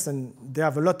business and they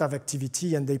have a lot of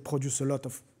activity and they produce a lot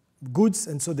of goods,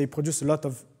 and so they produce a lot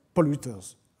of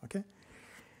polluters, okay?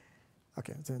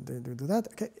 Okay, so they do that.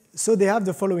 Okay, so they have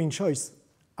the following choice.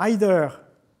 Either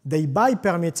they buy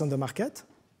permits on the market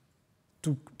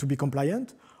to be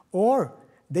compliant, or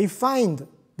they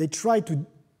try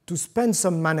to spend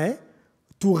some money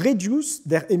to reduce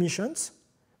their emissions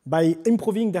by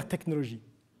improving their technology.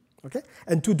 Okay?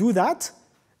 And to do that,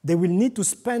 they will need to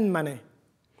spend money.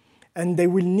 And they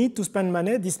will need to spend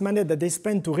money. This money that they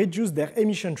spend to reduce their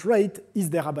emission rate is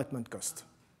their abatement cost.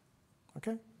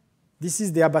 Okay? This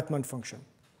is the abatement function.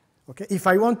 Okay? If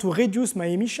I want to reduce my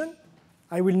emission,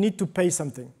 I will need to pay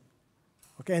something.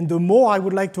 Okay? And the more I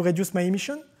would like to reduce my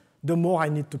emission, the more I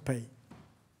need to pay.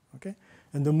 Okay?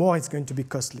 And the more it's going to be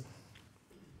costly.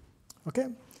 Okay?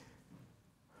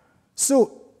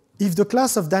 So, if the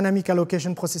class of dynamic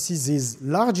allocation processes is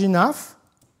large enough,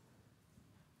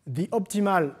 the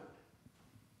optimal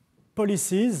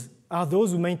policies are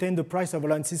those who maintain the price of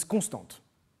allowances constant.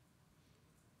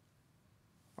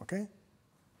 Okay?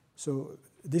 So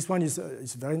this one is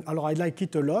very, I like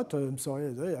it a lot. I'm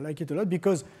sorry, I like it a lot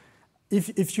because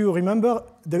if you remember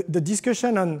the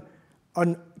discussion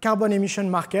on carbon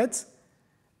emission markets,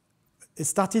 it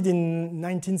started in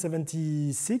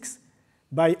 1976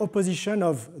 by opposition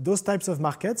of those types of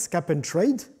markets, cap and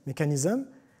trade mechanism,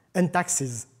 and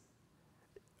taxes.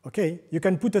 Okay? You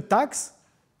can put a tax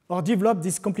or develop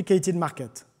this complicated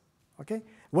market. Okay?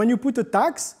 When you put a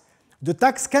tax, the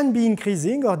tax can be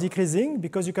increasing or decreasing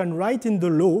because you can write in the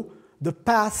law the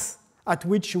path at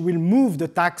which you will move the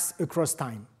tax across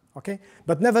time. Okay?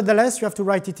 But nevertheless, you have to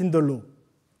write it in the law.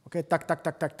 Okay? Tack, tack,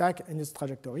 tack, tack, tack, and its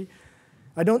trajectory.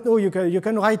 I don't know, you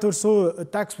can write also a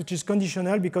tax which is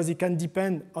conditional because it can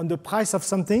depend on the price of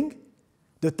something.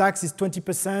 The tax is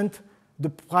 20% the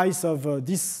price of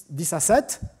this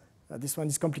asset. This one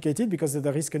is complicated because of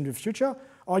the risk in the future.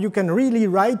 Or you can really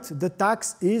write the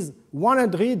tax is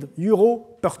 100 euro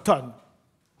per ton.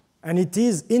 And it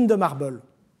is in the marble.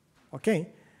 Okay?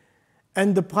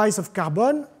 And the price of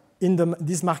carbon in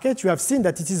this market, you have seen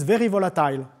that it is very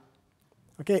volatile.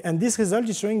 Okay? And this result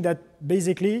is showing that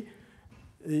basically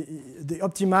the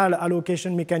optimal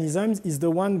allocation mechanism is the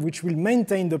one which will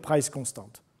maintain the price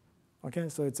constant. Okay?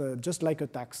 So it's just like a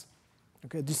tax.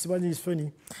 Okay? This one is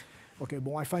funny. Okay,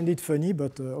 well, I find it funny,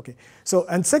 but okay. So,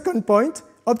 and second point,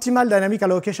 optimal dynamic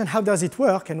allocation, how does it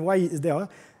work and why is there?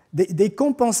 They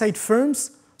compensate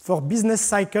firms for business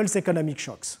cycles economic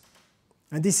shocks.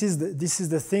 And this is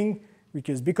the thing,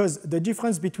 because the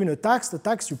difference between the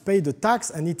tax, you pay the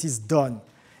tax and it is done.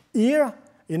 Here,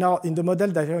 in the model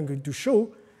that I'm going to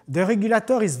show, the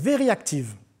regulator is very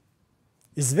active,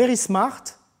 is very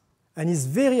smart, and is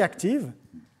very active,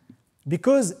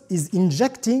 because it's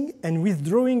injecting and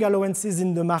withdrawing allowances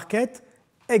in the market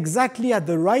exactly at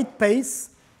the right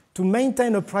pace to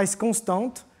maintain a price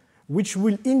constant, which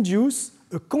will induce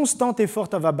a constant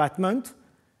effort of abatement,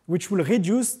 which will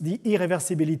reduce the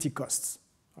irreversibility costs.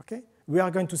 Okay? We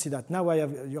are going to see that. Now I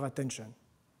have your attention.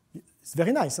 It's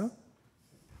very nice, huh?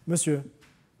 Monsieur?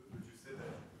 But you said that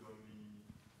you could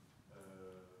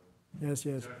only yes.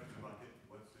 interact with the market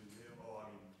once a year, or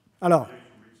I mean,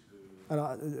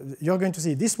 you're going to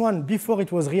see this one before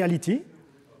it was reality.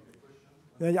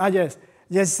 Yes,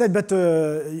 he said, but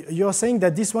you're saying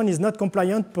that this one is not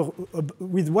compliant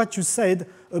with what you said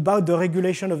about the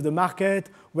regulation of the market,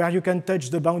 where you can touch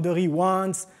the boundary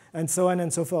once, and so on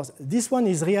and so forth. This one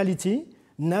is reality.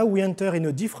 Now we enter in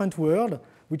a different world,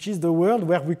 which is the world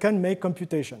where we can make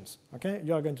computations. Okay,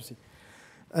 you are going to see.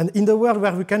 And in the world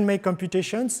where we can make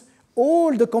computations,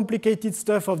 all the complicated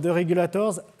stuff of the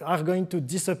regulators are going to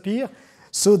disappear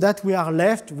so that we are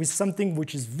left with something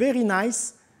which is very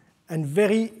nice and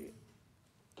very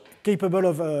capable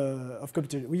of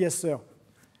computation. Oui, yes, sir.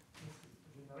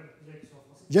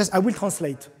 Yes, I will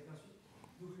translate.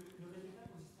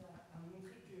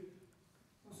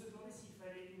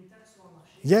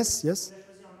 Yes. Yes.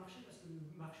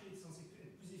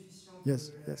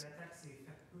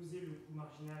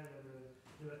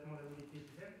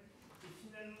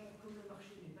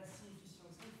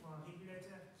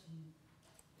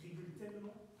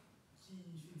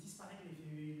 s'arrête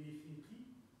l'effet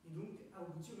prix, et donc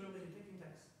aboutit au même résultat qu'une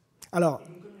taxe. Alors, et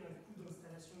donc comme il y a un coût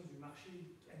d'installation du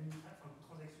marché administratif, enfin de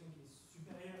transaction qui est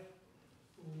supérieur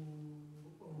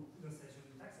au coût d'installation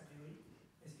d'une taxe, a priori,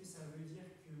 est-ce que ça veut dire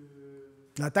que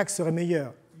la taxe serait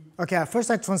meilleure? Okay, first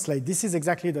I translate. This is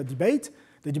exactly the debate.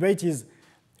 The debate is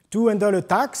to handle a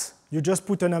tax, you just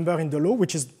put a number in the law,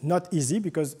 which is not easy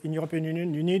because in European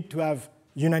Union you need to have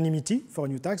unanimity for a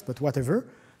new tax, but whatever.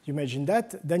 You imagine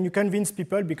that. Then you convince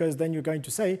people because then you're going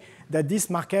to say that this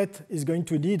market is going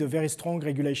to need a very strong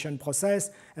regulation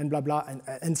process and blah, blah.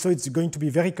 And so it's going to be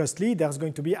very costly. There's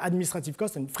going to be administrative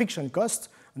cost and friction cost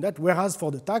on that, whereas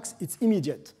for the tax, it's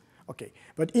immediate. Okay.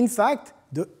 But in fact,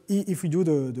 if we do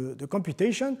the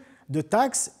computation, the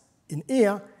tax in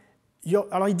here,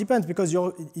 it depends because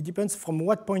it depends from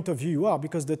what point of view you are,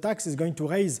 because the tax is going to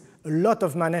raise a lot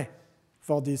of money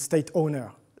for the state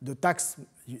owner. The tax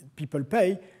people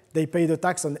pay, they pay the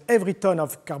tax on every ton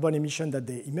of carbon emission that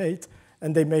they emit,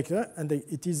 and they make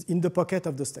it is in the pocket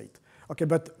of the state. Okay,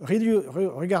 but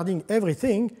regarding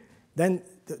everything, then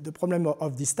the problem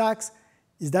of this tax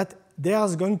is that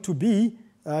there's going to be,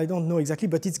 I don't know exactly,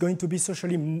 but it's going to be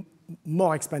socially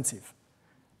more expensive.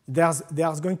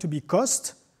 There's going to be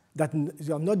costs that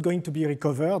are not going to be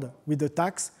recovered with the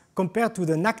tax compared to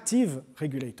an active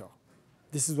regulator.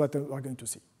 This is what we're going to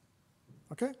see.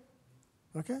 Okay?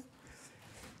 Okay?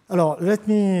 Alors,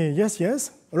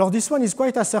 yes. Alors, this one is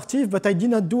quite assertive, but I did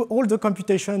not do all the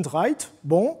computations right.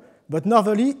 Bon, but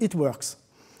normally it works.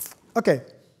 Okay,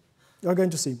 you're going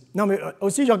to see. No, but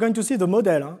also you're going to see the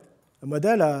model. Hein? The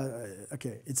model,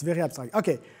 okay, it's very abstract.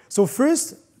 Okay, so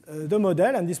first, the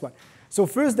model and this one. So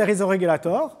first, there is a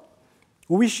regulator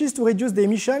who wishes to reduce the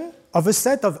emission of a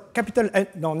set of capital N.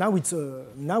 No, now it's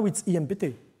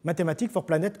EMPT, mathematics for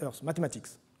planet Earth,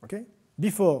 mathematics. Okay?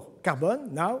 Before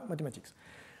carbon, now mathematics.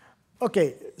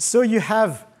 Okay, so you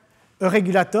have a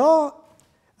regulator.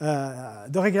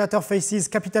 The regulator faces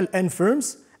capital N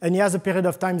firms, and he has a period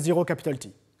of time 0 capital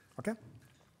T. Okay?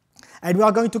 And we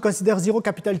are going to consider 0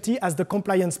 capital T as the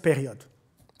compliance period.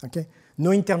 Okay?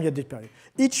 No intermediate period.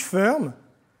 Each firm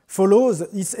follows,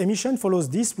 its emission follows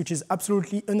this, which is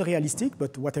absolutely unrealistic,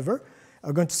 but whatever.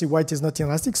 I'm going to see why it is not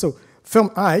unrealistic. So firm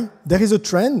I, there is a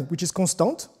trend, which is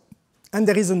constant, and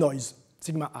there is a noise,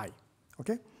 sigma I.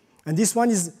 Okay? And this one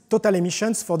is total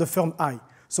emissions for the firm I.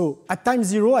 So at time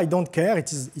 0, I don't care,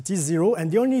 it is 0,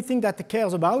 and the only thing that it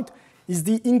cares about is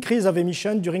the increase of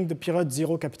emission during the period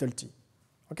 0 capital T.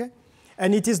 Okay?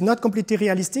 And it is not completely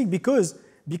realistic because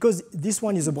this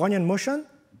one is a Brownian motion,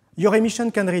 your emission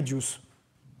can reduce.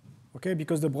 Okay?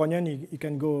 Because the Brownian, it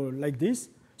can go like this.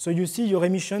 So you see your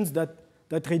emissions that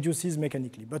reduces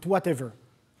mechanically, but whatever.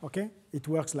 Okay? It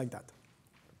works like that.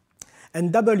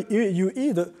 And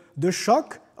WUE, the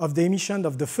shock of the emission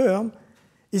of the firm,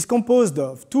 is composed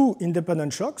of 2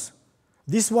 independent shocks.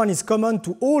 This one is common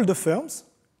to all the firms.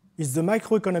 It's the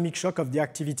microeconomic shock of the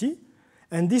activity.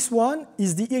 And this one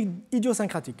is the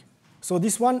idiosyncratic. So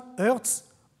this one hurts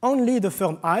only the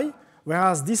firm I,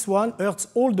 whereas this one hurts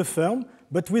all the firm,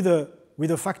 but with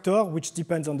a factor which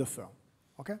depends on the firm.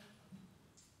 Okay?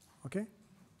 Okay?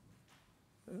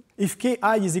 If Ki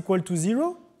is equal to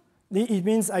 0, it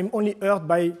means I'm only hurt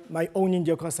by my own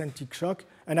idiosyncratic shock,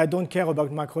 and I don't care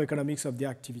about macroeconomics of the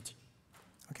activity.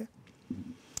 Okay?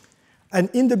 And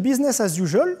in the business as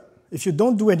usual, if you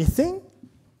don't do anything,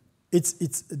 it's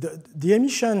the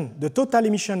emission, the total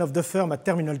emission of the firm at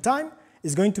terminal time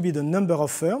is going to be the number of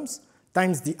firms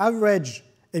times the average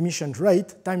emission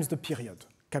rate times the period,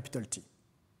 capital T.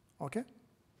 Okay?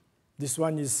 This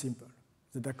one is simple.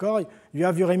 D'accord? You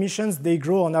have your emissions, they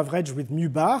grow on average with mu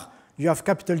bar. You have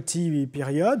capital T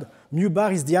period. Mu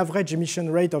bar is the average emission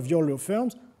rate of your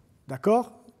firms.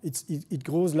 D'accord? It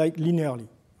grows like linearly.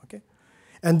 Okay?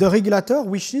 And the regulator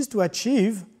wishes to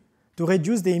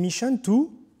reduce the emission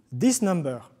to this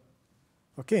number.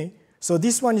 Okay? So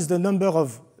this one is the number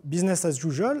of business as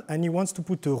usual, and he wants to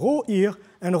put a rho here,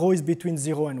 and rho is between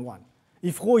 0 and 1.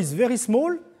 If rho is very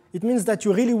small, it means that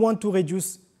you really want to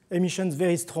reduce emissions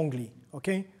very strongly.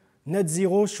 Okay? Net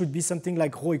zero should be something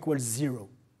like rho equals 0.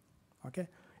 Okay?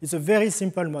 It's a very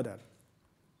simple model.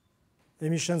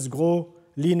 Emissions grow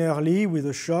linearly with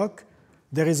a shock.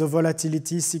 There is a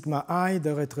volatility sigma I, the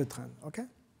retrotrend. Okay?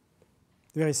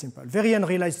 Very simple. Very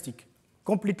unrealistic.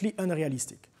 Completely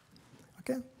unrealistic.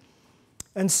 Okay?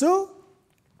 And so,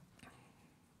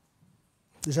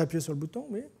 déjà appuyé sur le bouton,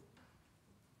 oui.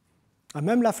 Ah,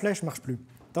 même la flèche ne marche plus.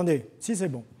 Attendez, si c'est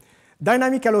bon.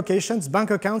 Dynamic allocations, bank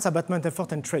accounts, abatement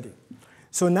effort, and trading.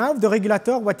 So now the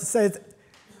regulator, what he says,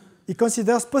 he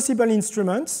considers possible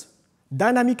instruments,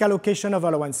 dynamic allocation of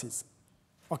allowances.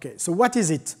 Okay, so what is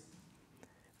it?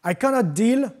 I cannot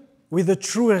deal with a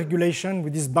true regulation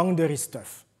with this boundary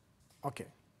stuff. Okay,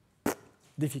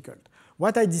 difficult.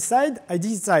 What I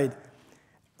decide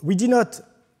we denote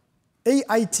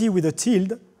AIT with a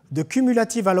tilde, the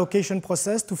cumulative allocation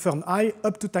process to firm I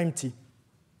up to time t.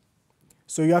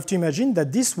 So you have to imagine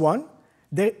that this one,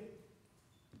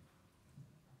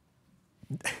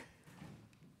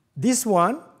 this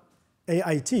one,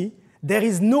 AIT, there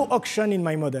is no auction in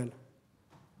my model.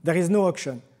 There is no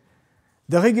auction.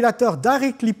 The regulator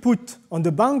directly put on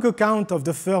the bank account of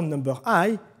the firm number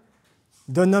I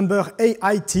the number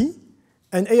AIT,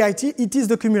 and AIT, it is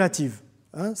the cumulative.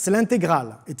 C'est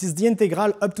l'intégral. It is the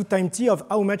integral up to time t of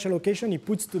how much allocation he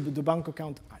puts to the bank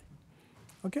account I.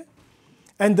 Okay?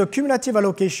 And the cumulative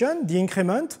allocation, the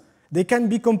increment, they can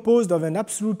be composed of an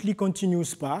absolutely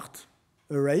continuous part,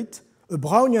 a rate, a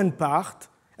Brownian part,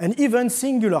 and even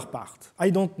singular part. I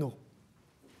don't know.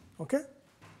 Okay?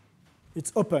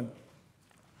 It's open.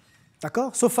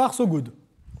 D'accord? So far, so good.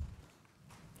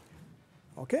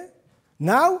 Okay?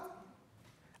 Now,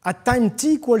 at time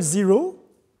t equals 0,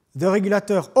 the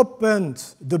regulator opened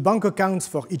the bank accounts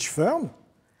for each firm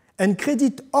and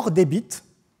credit or debit.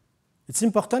 It's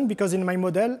important because in my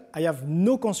model, I have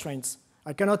no constraints.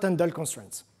 I cannot handle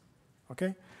constraints.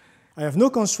 Okay? I have no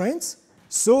constraints,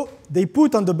 so they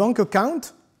put on the bank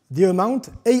account the amount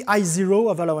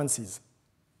AI0 of allowances.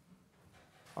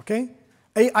 Okay?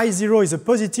 AI0 is a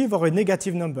positive or a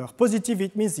negative number. Positive,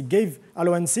 it means it gave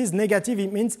allowances. Negative,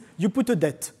 it means you put a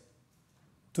debt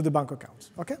to the bank account.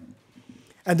 Okay?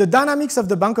 And the dynamics of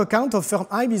the bank account of firm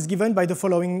I is given by the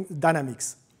following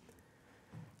dynamics.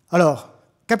 Alors,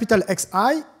 capital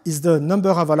Xi is the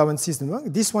number of allowances.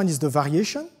 This one is the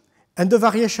variation. And the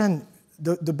variation,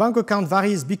 the bank account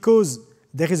varies because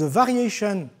there is a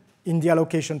variation in the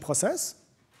allocation process,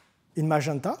 in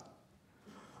magenta,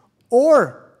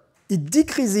 or it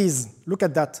decreases. Look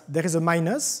at that. There is a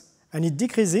minus, and it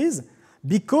decreases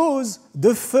because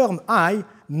the firm I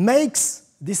makes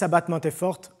this abattement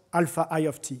effort alpha I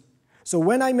of t. So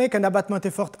when I make an abattement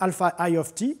effort alpha I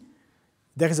of t,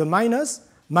 there is a minus,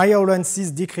 my allowances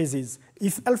decreases.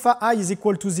 If alpha I is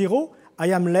equal to 0, I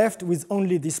am left with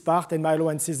only this part and my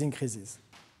allowances increases.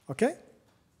 Okay?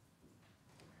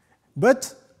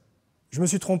 But, je me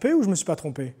suis trompé ou je me suis pas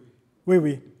trompé? Oui,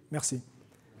 oui, merci.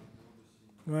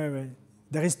 Ouais, ouais.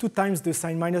 There is 2 times the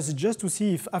sign minus just to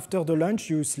see if after the lunch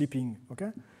you're sleeping.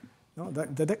 Okay? No, is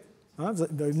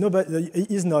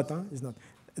not. Is not.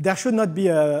 There should not be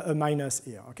a minus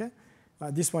here. Okay?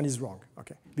 This one is wrong.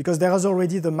 Okay? Because there is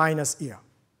already the minus here.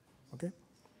 Okay?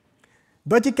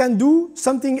 But it can do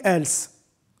something else.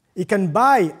 It can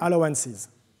buy allowances.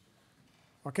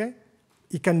 Okay?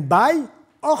 It can buy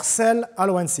or sell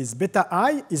allowances. Beta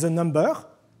I is a number,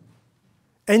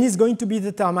 and it's going to be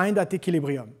determined at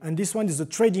equilibrium. And this one is the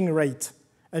trading rate.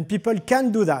 And people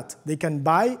can do that. They can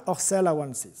buy or sell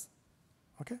allowances.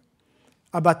 Okay?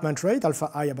 Abattement rate, alpha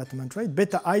I abattement rate,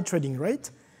 beta I trading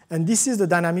rate. And this is the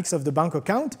dynamics of the bank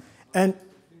account. And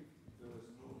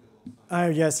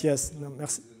yes, yes. No,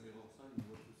 merci.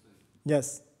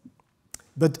 Yes.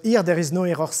 But here there is no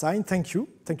error sign. Thank you.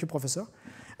 Thank you, Professor.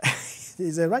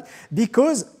 Is that right?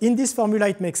 Because in this formula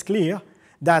it makes clear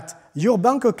that your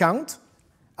bank account,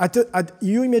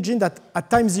 you imagine that at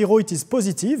time 0 it is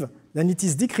positive, then it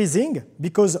is decreasing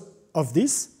because of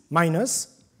this minus.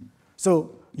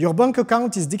 So your bank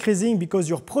account is decreasing because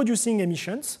you're producing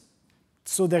emissions,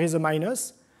 so there is a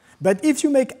minus. But if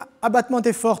you make abattement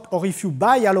effort or if you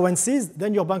buy allowances,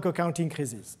 then your bank account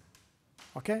increases.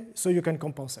 Okay? So you can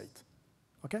compensate.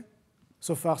 Okay?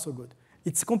 So far, so good.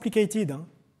 It's complicated, huh?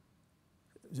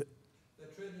 The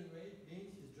trading rate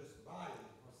means he's just buying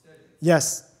or selling.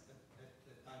 Yes. At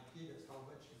time t, that's how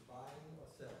much he's buying or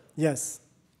selling. Yes.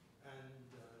 And,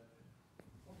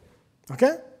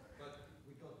 okay? But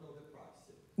we don't know the price.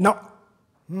 No.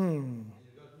 And you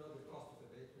don't know the cost of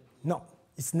abatement. No.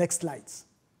 It's next slides.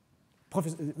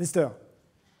 Professor, Mr. Does the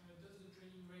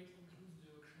trading rate include the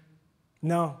auction?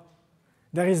 No.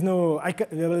 There is no,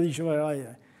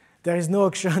 there is no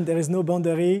auction, there is no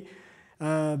boundary.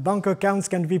 Bank accounts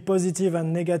can be positive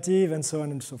and negative and so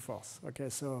on and so forth. Okay,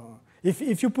 so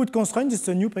if you put constraints, it's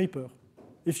a new paper.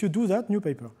 If you do that, new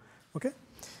paper. Okay?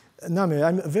 No,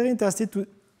 I'm very interested to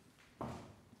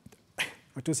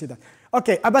see that.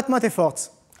 Okay, abattement efforts.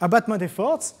 Abattement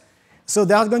efforts. So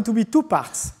there are going to be 2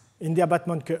 parts in the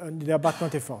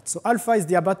abattement effort. So alpha is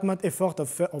the abattement effort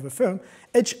of a firm.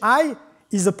 Hi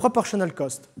is a proportional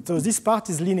cost. So this part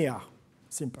is linear,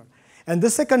 simple. And the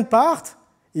second part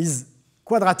is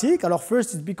quadratic. Alors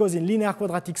first, it's because in linear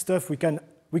quadratic stuff we can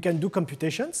do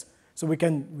computations, so we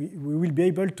will be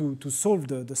able to solve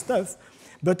the stuff.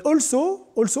 But also,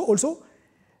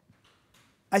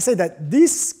 I say that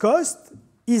this cost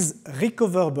is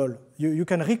recoverable. You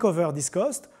can recover this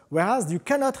cost, whereas you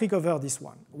cannot recover this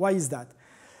one. Why is that?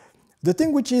 The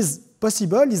thing which is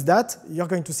possible is that, you're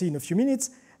going to see in a few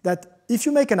minutes, that if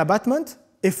you make an abatement,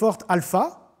 effort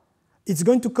alpha, it's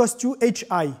going to cost you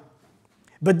hi.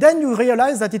 But then you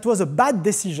realize that it was a bad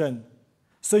decision.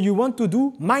 So you want to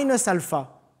do minus alpha.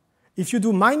 If you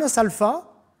do minus alpha,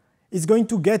 it's going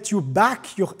to get you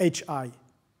back your hi.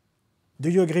 Do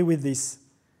you agree with this?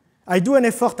 I do an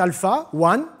effort alpha,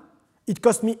 1, it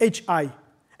costs me hi.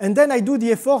 And then I do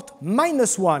the effort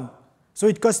minus 1, so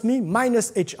it costs me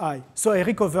minus hi. So I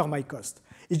recover my cost.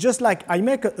 It's just like I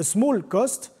make a small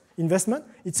cost investment.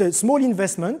 It's a small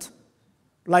investment,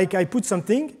 like I put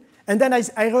something, and then I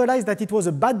realize that it was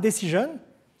a bad decision,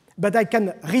 but I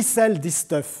can resell this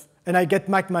stuff, and I get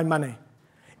back my money.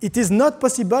 It is not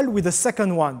possible with the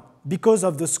second one because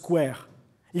of the square.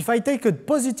 If I take a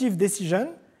positive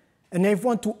decision, and I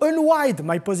want to unwind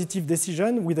my positive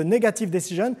decision with a negative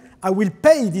decision, I will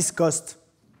pay this cost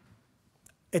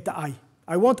at I.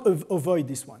 I won't avoid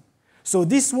this one. So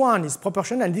this one is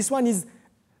proportional, and this one is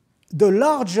the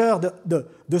larger,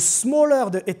 the smaller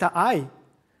the eta I,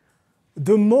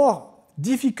 the more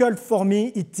difficult for me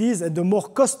it is, and the more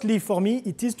costly for me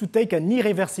it is to take an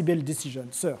irreversible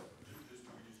decision. Sir?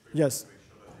 Yes.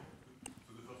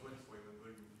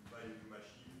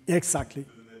 Exactly.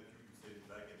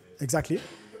 Exactly.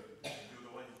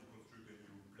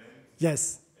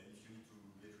 Yes.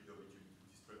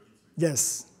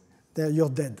 Yes. You're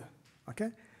dead. Okay?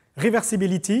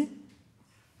 Reversibility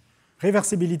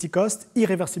cost,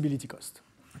 irreversibility cost.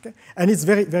 Okay? And it's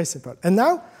very, very simple. And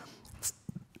now,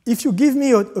 if you give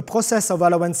me a process of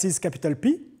allowances capital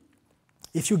P,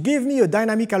 if you give me a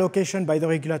dynamic allocation by the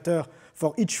regulator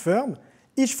for each firm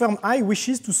I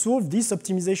wishes to solve this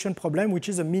optimization problem, which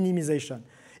is a minimization.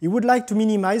 He would like to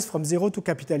minimize from 0 to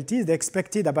capital T the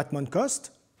expected abatement cost,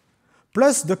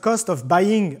 plus the cost of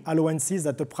buying allowances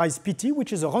at the price PT,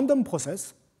 which is a random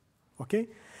process. Okay?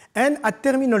 And at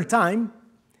terminal time,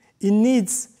 it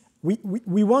needs,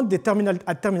 we want the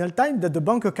at terminal time that the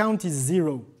bank account is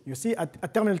 0. You see,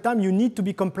 at terminal time, you need to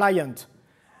be compliant.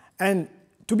 And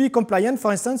to be compliant,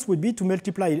 for instance, would be to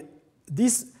multiply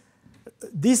this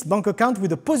bank account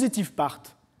with a positive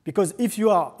part. Because if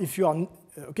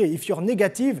you're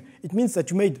negative, it means that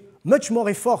you made much more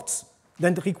efforts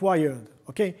than required.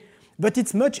 Okay? But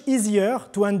it's much easier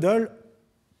to handle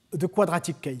the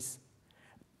quadratic case.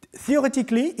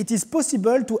 Theoretically, it is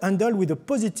possible to handle with a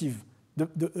positive,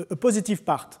 a positive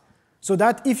part, so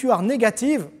that if you are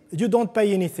negative, you don't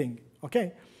pay anything.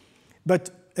 Okay?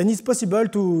 And it's possible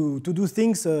to do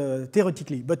things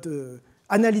theoretically, but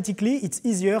analytically, it's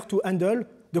easier to handle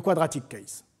the quadratic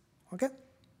case. Okay?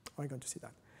 We're going to see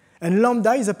that. And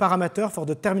lambda is a parameter for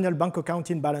the terminal bank account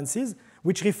imbalances,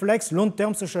 which reflects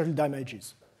long-term social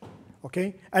damages.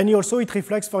 Okay? And also it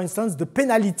reflects, for instance, the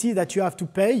penalty that you have to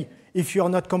pay if you are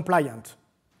not compliant.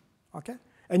 Okay?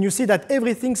 And you see that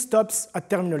everything stops at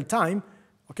terminal time.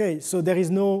 Okay? So there is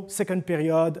no second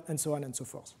period, and so on and so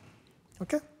forth.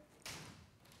 Okay?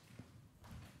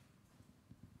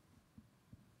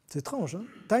 C'est étrange, hein?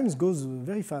 Time goes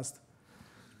very fast.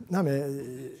 No, mais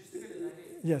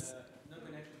yes. No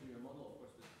connection to your model, of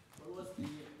course, but what was the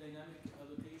dynamic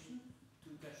allocation to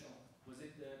Cachan? Was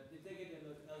it, did they get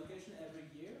an allocation every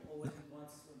year, or was it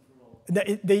once and for all?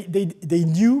 They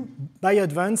knew by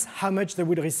advance how much they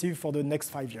would receive for the next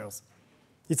 5 years.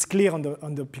 It's clear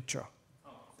on the picture. Oh,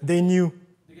 so they knew.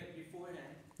 They get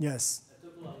beforehand. Yes. A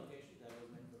total allocation that was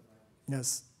meant for 5 years.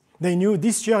 Yes. They knew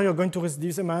this year you're going to receive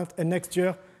this amount, and next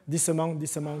year this amount,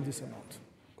 this amount, this amount,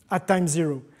 at time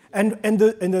 0. And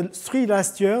the 3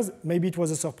 last years, maybe it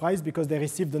was a surprise because they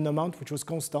received an amount which was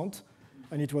constant,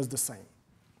 and it was the same.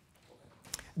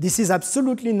 This is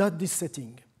absolutely not this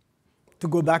setting. To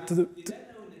go back to the... Did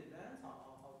that know in advance? How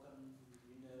come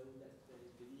you know that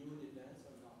they knew in advance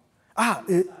or not?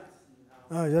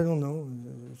 I don't know.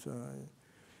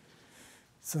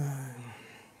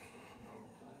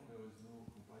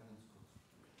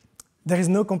 There is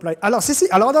no compliance. Alors,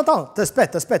 alors attends,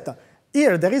 t'aspetta.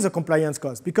 Here, there is a compliance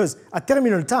cost, because at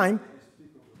terminal time,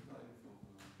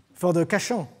 for the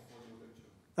Cachan,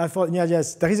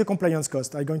 yes, there is a compliance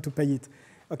cost. I'm going to pay it.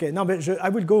 Okay, no, but I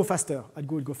will go faster. I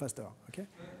will go faster, okay?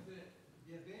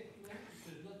 The abatement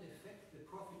does not affect the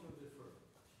profit of the firm.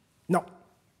 No.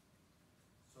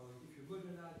 So if you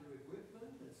modernize your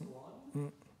equipment and so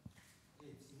on,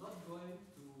 it's not going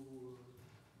to,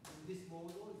 in this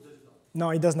model, it does not. No,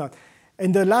 it does not.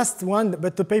 And the last one,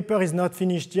 but the paper is not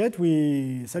finished yet.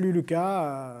 Salut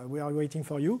Luca, we are waiting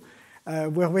for you.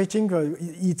 We're waiting.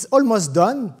 It's almost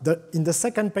done. In the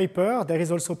second paper, there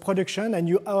is also production, and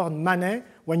you earn money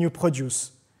when you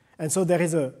produce. And so there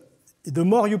is the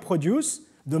more you produce,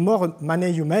 the more money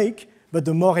you make, but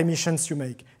the more emissions you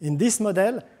make. In this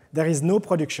model, there is no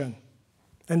production.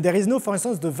 And there is no, for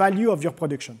instance, the value of your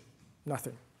production.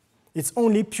 Nothing. It's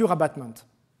only pure abatement.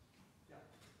 Yeah.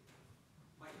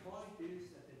 My point is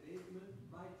that abatement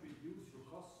might reduce your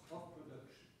cost of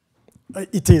production.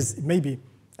 It is, maybe.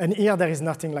 And here there is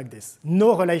nothing like this.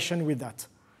 No relation with that.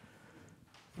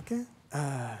 Okay?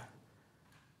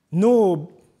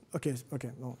 No. Okay,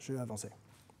 non, je vais avancer.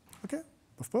 Okay?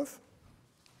 Pof, pof.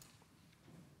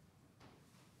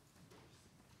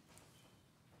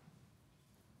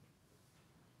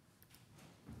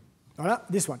 Voilà,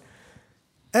 this one.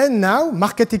 And now,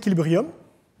 market equilibrium.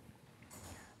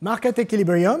 Market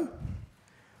equilibrium,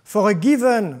 for a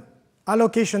given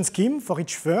allocation scheme for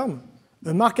each firm,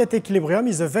 a market equilibrium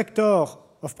is a vector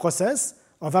of process,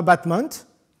 of abatement,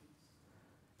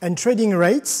 and trading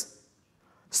rates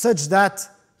such that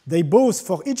they both,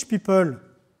 for each people,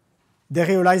 they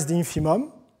realize the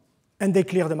infimum, and they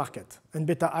clear the market. And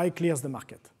beta I clears the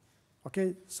market.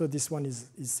 Okay, so this one is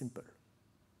simple.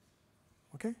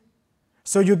 Okay?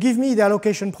 So you give me the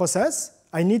allocation process.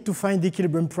 I need to find the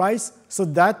equilibrium price so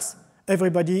that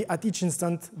everybody at each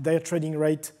instant, their trading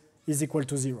rate is equal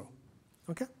to 0.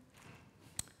 Okay?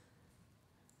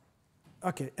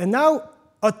 Okay, and now,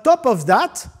 on top of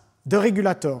that, the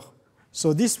regulator.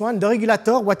 So this one, the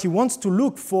regulator, what he wants to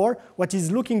look for, what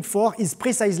he's looking for is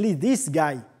precisely this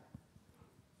guy.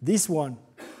 This one.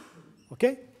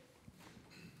 Okay?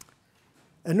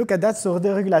 And look at that, so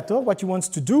the regulator, what he wants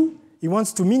to do, he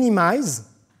wants to minimize.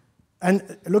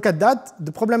 And look at that,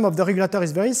 the problem of the regulator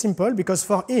is very simple, because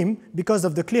for him, because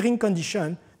of the clearing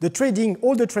condition, the trading,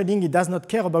 all the trading, he does not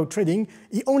care about trading.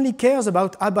 He only cares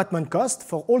about abatement cost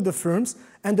for all the firms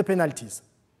and the penalties.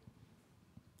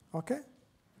 Okay?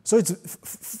 So it's,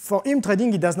 for him,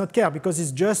 trading, he does not care, because it's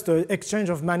just an exchange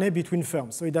of money between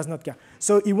firms, so he does not care.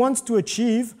 So he wants to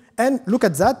achieve, and look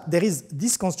at that, there is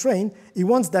this constraint. He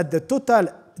wants that the total,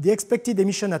 the expected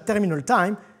emission at terminal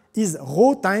time is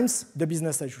rho times the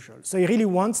business as usual. So he really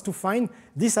wants to find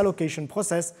this allocation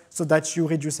process so that you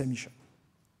reduce emission.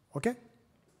 Okay?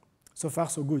 So far,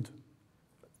 so good.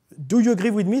 Do you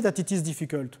agree with me that it is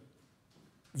difficult?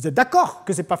 Vous êtes d'accord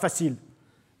que c'est pas facile?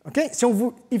 Okay? Si on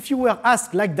vous, if you were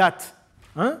asked like that,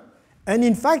 hein? And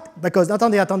in fact, because,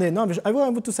 attendez, no, I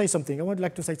want to say something. I would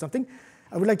like to say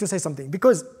something.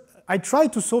 Because I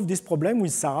tried to solve this problem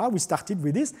with Sarah. We started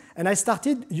with this, and I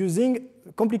started using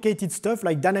complicated stuff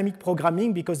like dynamic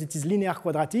programming because it is linear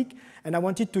quadratic, and I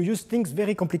wanted to use things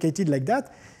very complicated like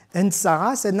that. And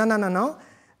Sarah said, no.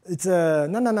 It's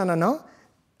no.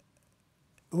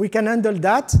 We can handle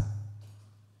that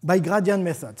by gradient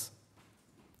methods.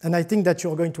 And I think that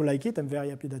you're going to like it. I'm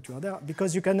very happy that you are there,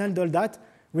 because you can handle that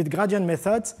with gradient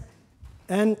methods.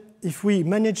 And if we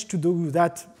manage to do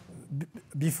that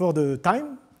before the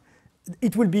time,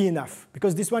 it will be enough,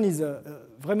 because this one is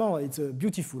vraiment, it's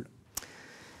beautiful.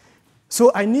 So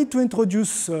I need to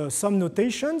introduce some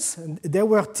notations. There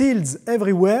were tildes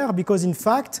everywhere because, in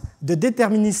fact, the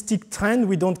deterministic trend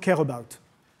we don't care about.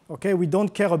 Okay, we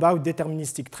don't care about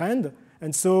deterministic trend,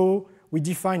 and so we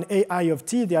define AI of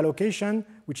t, the allocation,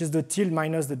 which is the tilde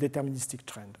minus the deterministic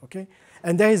trend. Okay,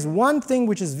 and there is one thing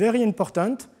which is very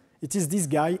important. It is this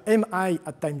guy, mi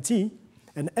at time t,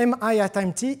 and mi at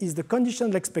time t is the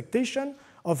conditional expectation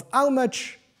of how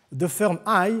much the firm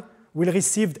I will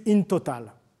receive in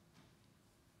total.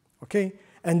 Okay?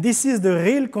 And this is the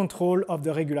real control of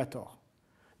the regulator.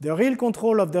 The real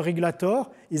control of the regulator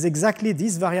is exactly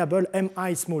this variable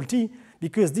mi small t,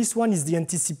 because this one is the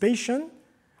anticipation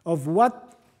of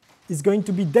what is going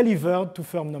to be delivered to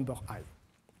firm number I.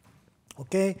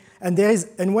 Okay?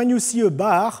 And when you see a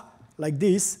bar like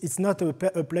this, it's not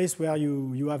a place where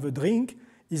you have a drink,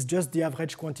 it's just the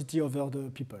average quantity over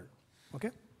the people. Okay?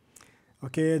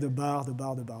 Okay, the bar.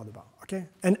 Okay?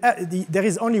 And there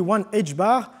is only one h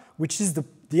bar, which is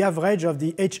the average of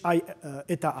the hi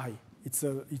eta I. It's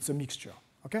a mixture.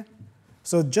 Okay?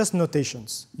 So just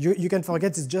notations. You can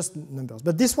forget it's just numbers.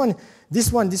 But this one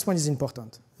is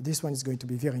important. This one is going to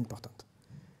be very important.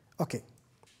 Okay.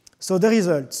 So the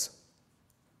results.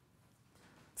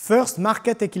 First,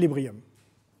 market equilibrium.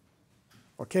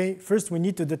 Okay? First, we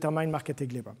need to determine market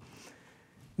equilibrium.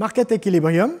 Market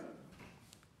equilibrium.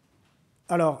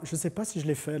 Alors, je ne sais pas si je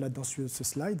l'ai fait là dans ce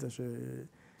slide.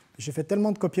 J'ai fait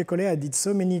tellement de copier-coller, I did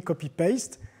so many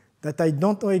copy-paste that I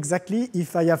don't know exactly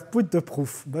if I have put the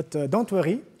proof. But don't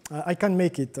worry, I can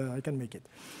make it.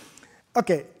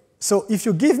 Okay, So if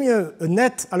you give me a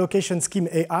net allocation scheme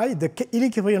AI, the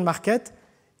equilibrium market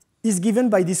is given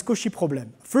by this Cauchy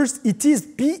problem. First,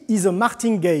 P is a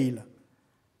martingale.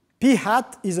 P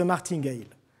hat is a martingale.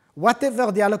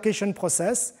 Whatever the allocation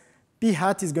process, P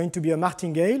hat is going to be a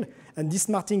martingale, and this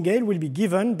martingale will be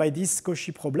given by this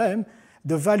Cauchy problem.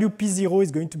 The value P0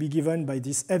 is going to be given by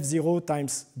this F0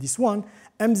 times this one.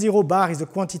 M0 bar is a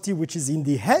quantity which is in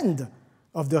the hand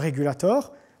of the regulator.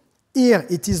 Here,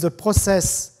 it is the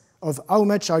process of how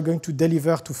much are going to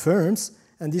deliver to firms,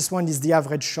 and this one is the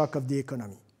average shock of the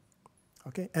economy.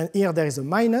 Okay? And here there is a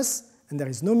minus, and there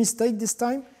is no mistake this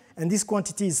time, and this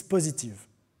quantity is positive.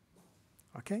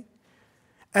 Okay?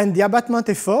 And the abatement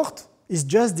effort is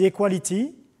just the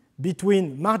equality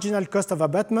between marginal cost of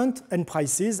abatement and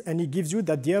prices, and it gives you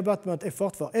that the abatement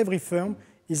effort for every firm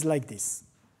is like this.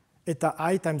 Eta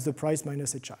I times the price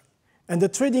minus HI. And the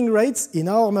trading rates in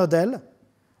our model,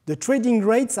 the trading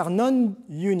rates are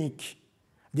non-unique.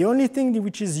 The only thing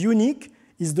which is unique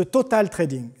is the total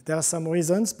trading. There are some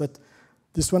reasons, but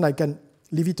this one I can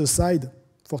leave it aside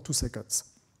for 2 seconds.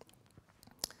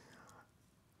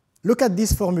 Look at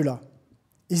this formula.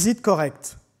 Is it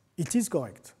correct? It is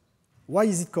correct. Why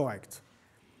is it correct?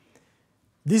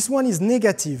 This one is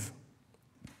negative.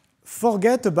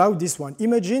 Forget about this one.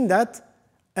 Imagine that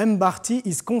M bar T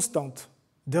is constant.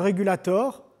 The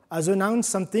regulator has announced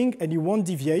something and he won't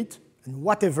deviate, and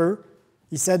whatever.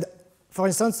 He said, for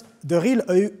instance, the real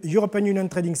European Union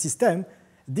trading system,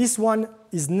 this one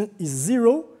is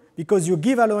 0 because you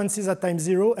give allowances at time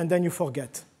 0 and then you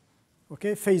forget.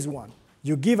 Okay, phase 1.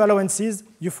 You give allowances,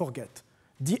 you forget.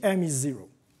 dm is 0.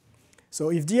 So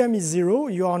if dm is 0,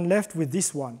 you are left with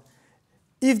this one.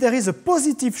 If there is a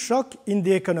positive shock in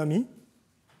the economy,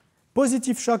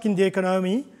 positive shock in the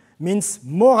economy means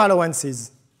more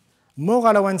allowances. More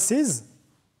allowances,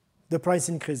 the price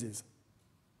increases.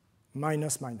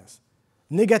 Minus, minus.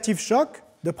 Negative shock,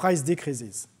 the price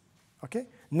decreases. Okay?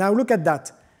 Now look at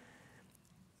that.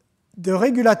 The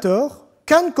regulator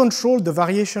can control the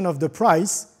variation of the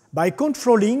price by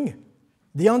controlling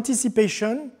the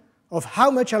anticipation of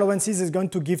how much allowances is going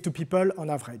to give to people on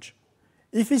average.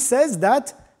 If he says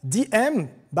that dm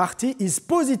bar T is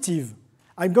positive,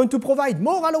 I'm going to provide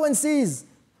more allowances,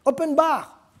 open bar.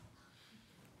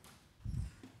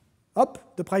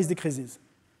 Up, the price decreases.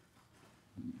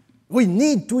 We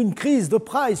need to increase the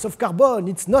price of carbon.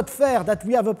 It's not fair that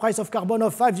we have a price of carbon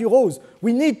of 5 euros.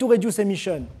 We need to reduce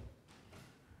emission.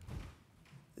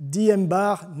 dm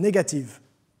bar negative.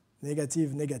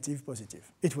 Negative, negative, positive.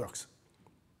 It works.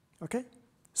 Okay?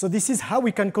 So this is how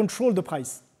we can control the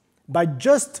price. By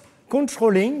just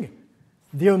controlling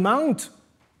the amount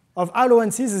of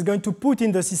allowances is going to put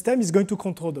in the system, is going to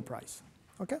control the price.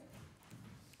 Okay?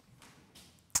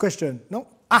 Question? Non?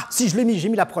 Ah, si, je l'ai mis, j'ai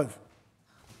mis la preuve.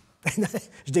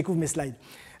 Je découvre mes slides.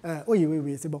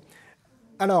 Oui, c'est bon.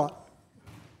 Alors,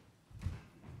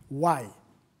 why?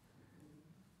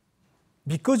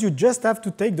 Because you just have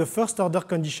to take the first order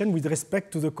condition with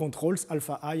respect to the controls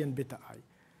alpha I and beta I.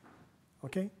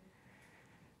 Okay?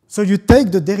 So you take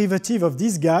the derivative of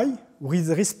this guy with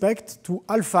respect to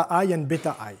alpha I and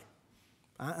beta I.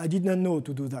 I did not know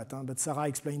to do that, but Sarah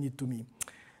explained it to me.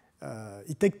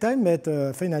 It takes time,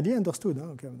 but finally understood.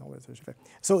 Okay, no,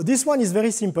 so this one is very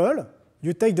simple.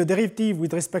 You take the derivative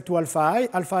with respect to alpha I.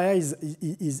 Alpha I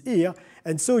is here,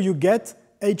 and so you get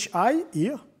HI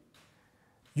here.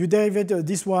 You derive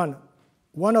this one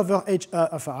 1 over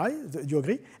alpha I, you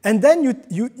agree? And then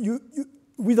you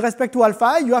with respect to alpha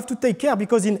I, you have to take care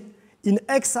because in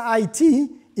XIT,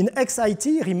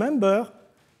 remember,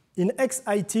 in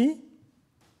XIT,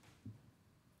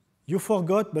 you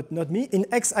forgot, but not me. In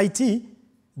XIT,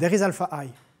 there is alpha I.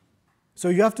 So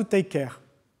you have to take care.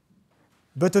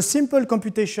 But a simple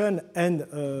computation and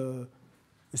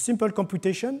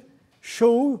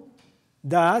show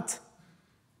that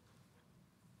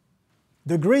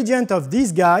the gradient of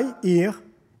this guy here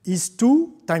is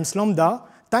 2 times lambda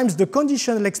times the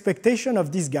conditional expectation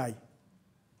of this guy.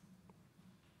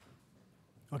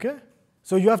 Okay?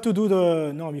 So you have to do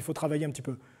the... Non, il faut travailler un petit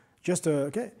peu. Just,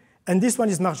 okay? And this one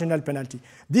is marginal penalty.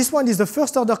 This one is the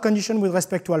first order condition with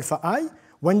respect to alpha I.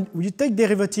 When you take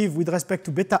derivative with respect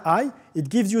to beta I, it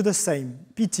gives you the same.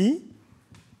 Pt,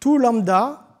 2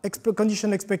 lambda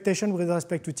condition expectation with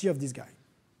respect to t of this guy.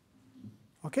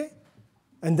 Okay?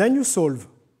 And then you solve.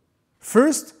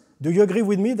 First, do you agree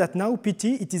with me that now Pt,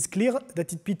 it is clear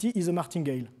that Pt is a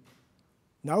martingale?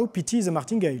 Now Pt is a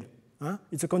martingale. Huh?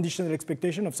 It's a conditional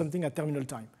expectation of something at terminal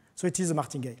time. So it is a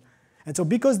martingale. And so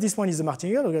because this one is a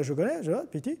martingale, je connais,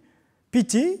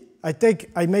 Pt,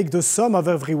 I make the sum of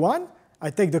every one, I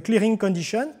take the clearing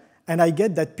condition, and I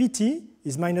get that Pt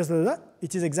is minus blah, blah, blah,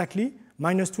 it is exactly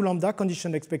minus 2 lambda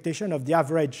conditional expectation of the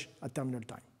average at terminal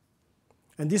time.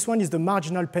 And this one is the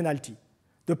marginal penalty.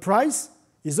 The price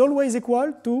is always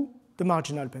equal to the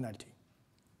marginal penalty.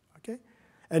 Okay?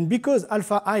 And because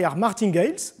alpha I are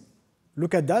martingales,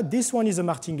 look at that. This one is a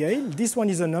martingale. This one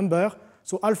is a number.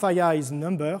 So alpha I is a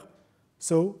number.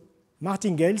 So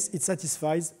martingales, it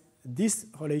satisfies this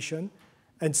relation.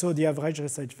 And so the average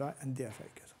satisfies and the average.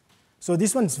 So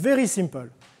this one is very simple.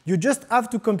 You just have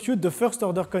to compute the first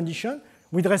order condition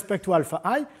with respect to alpha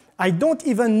I. I don't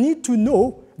even need to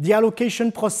know the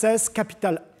allocation process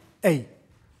capital A.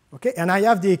 Okay? And I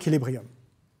have the equilibrium.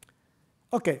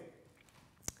 Okay.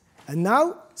 And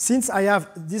now, since I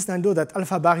have this and know that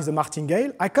alpha bar is a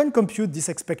martingale, I can compute this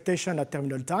expectation at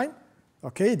terminal time.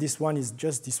 Okay, this one is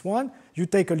just this one. You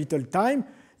take a little time.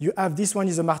 You have this one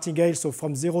is a martingale, so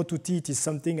from 0 to t it is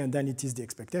something, and then it is the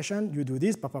expectation. You do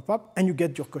this, pop, pop, pop, and you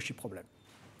get your Cauchy problem.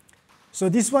 So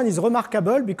this one is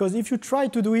remarkable because if you try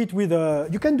to do it with,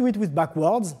 you can do it with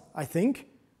backwards, I think.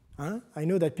 I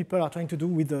know that people are trying to do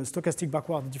with the stochastic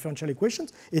backward differential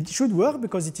equations. It should work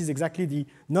because it is exactly the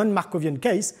non-Markovian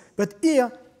case. But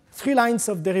here, 3 lines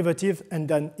of derivative, and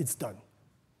then it's done.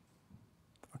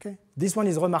 Okay? This one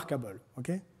is remarkable.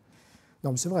 Okay?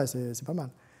 Non, mais c'est vrai, c'est pas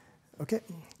mal. Okay?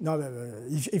 No,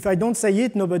 if I don't say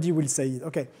it, nobody will say it.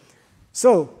 Okay.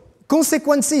 So,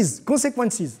 consequences.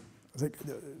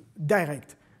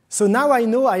 Direct. So now I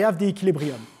know I have the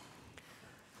equilibrium.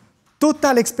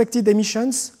 Total expected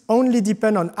emissions only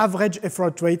depend on average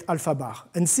effort rate alpha bar.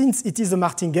 And since it is a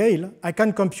martingale, I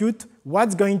can compute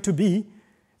what's going to be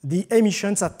the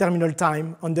emissions at terminal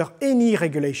time under any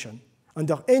regulation.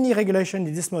 Under any regulation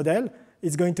in this model,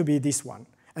 it's going to be this one.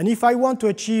 And if I want to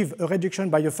achieve a reduction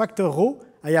by a factor rho,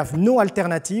 I have no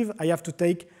alternative. I have to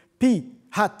take p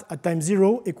hat at time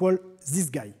 0 equal this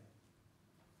guy.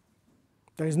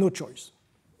 There is no choice.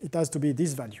 It has to be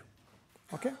this value.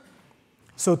 Okay?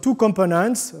 So 2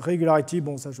 components, regularity,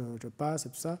 bon, ça je passe et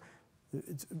tout ça.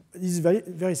 It's very,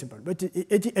 very simple. But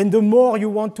and the more you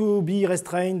want to be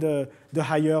restrained, the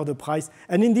higher the price.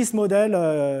 And in this model,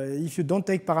 if you don't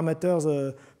take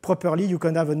parameters properly, you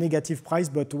can have a negative price,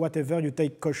 but whatever, you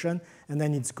take caution, and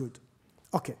then it's good.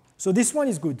 Okay, so this one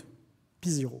is good,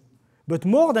 P0. But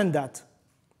more than that,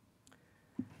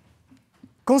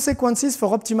 consequences for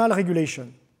optimal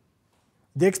regulation.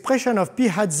 The expression of P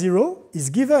hat 0 is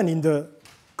given in the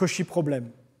Cauchy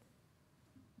problem.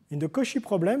 In the Cauchy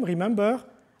problem, remember,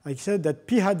 I said that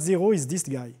P hat 0 is this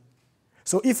guy.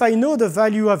 So if I know the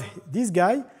value of this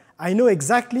guy, I know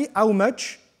exactly how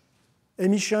much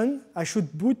emission I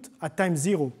should put at time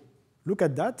 0. Look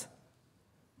at that.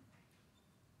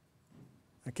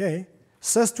 Okay.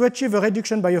 Thus, to achieve a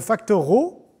reduction by a factor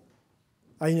rho,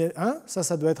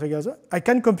 ça doit être égal, I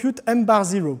can compute m bar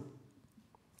 0.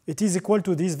 It is equal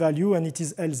to this value, and it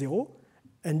is L0.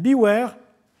 And beware,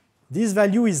 this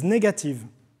value is negative.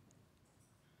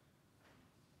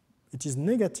 It is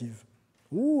negative.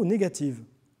 Ooh, negative.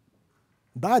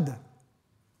 Bad.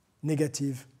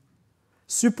 Negative.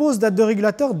 Suppose that the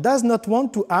regulator does not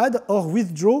want to add or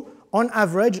withdraw on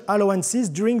average allowances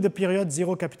during the period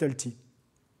 0 capital T.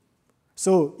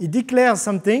 So he declares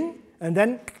something, and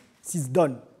then it's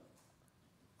done.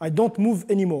 I don't move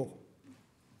anymore.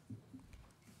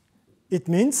 It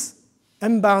means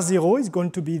m bar 0 is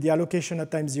going to be the allocation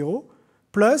at time 0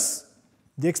 plus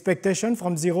the expectation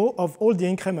from 0 of all the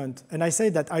increment. And I say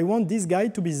that I want this guy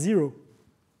to be 0.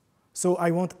 So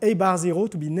I want a bar 0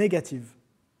 to be negative.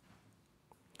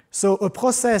 So a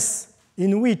process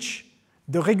in which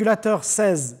the regulator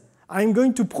says, I'm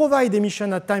going to provide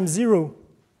emission at time 0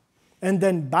 and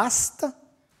then basta,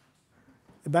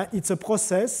 it's a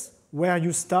process where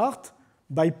you start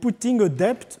by putting a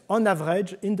depth on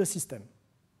average in the system.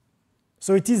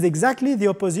 So it is exactly the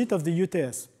opposite of the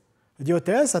UTS. The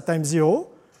UTS at time 0,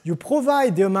 you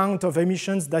provide the amount of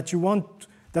emissions that you want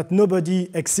that nobody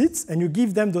exceeds, and you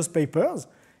give them those papers.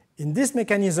 In this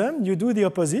mechanism, you do the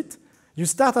opposite. You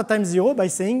start at time 0 by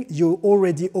saying, you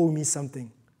already owe me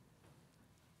something.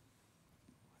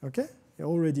 Okay? You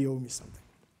already owe me something.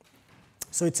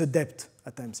 So it's a debt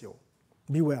at time 0.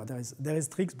 Beware, there is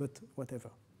tricks, but whatever.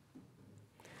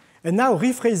 And now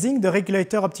rephrasing the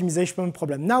regulator optimization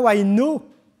problem. Now I know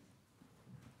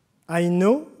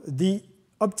the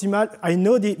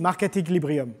market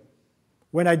equilibrium.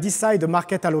 When I decide the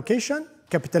market allocation,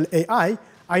 capital AI,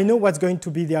 I know what's going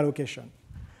to be the allocation.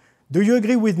 Do you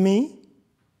agree with me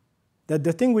that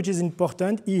the thing which is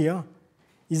important here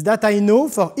is that I know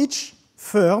for each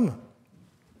firm,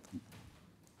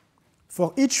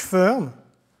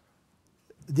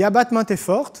 the abatement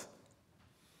effort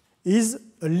is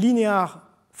a linear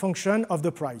function of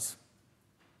the price.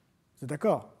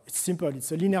 D'accord? It's simple.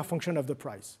 It's a linear function of the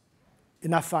price.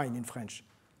 An affine in French.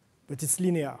 But it's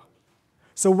linear.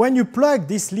 So when you plug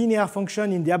this linear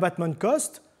function in the abatement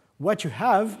cost, what you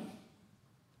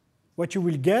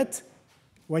will get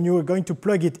when you are going to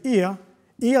plug it here,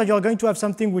 you're going to have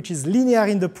something which is linear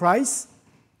in the price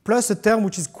plus a term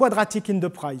which is quadratic in the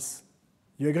price.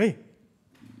 You agree?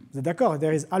 D'accord?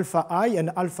 There is alpha I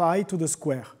and alpha I to the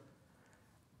square.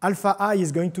 Alpha I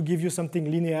is going to give you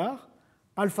something linear.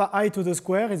 Alpha I to the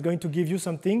square is going to give you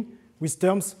something with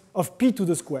terms of p to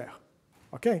the square.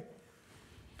 Okay?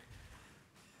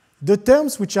 The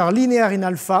terms which are linear in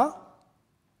alpha,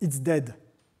 it's dead.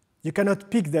 You cannot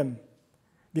pick them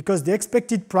because the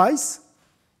expected price,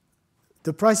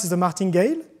 the price is the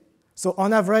martingale, so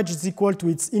on average it's equal to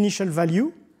its initial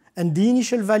value, and the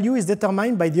initial value is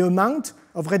determined by the amount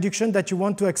of reduction that you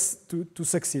want to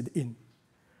succeed in.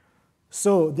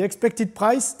 So the expected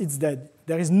price, it's dead.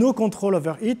 There is no control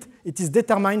over it. It is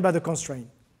determined by the constraint.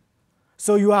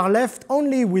 So you are left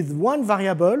only with one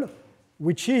variable,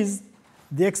 which is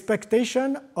the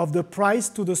expectation of the price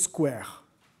to the square.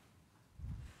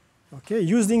 Okay,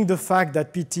 using the fact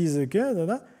that pt is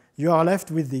okay, you are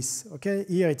left with this. Okay,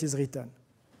 here it is written.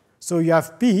 So you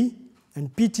have p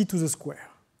and pt to the square.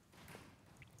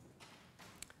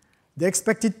 The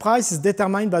expected price is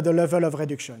determined by the level of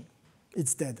reduction.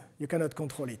 It's dead. You cannot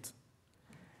control it.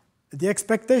 The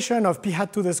expectation of p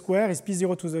hat to the square is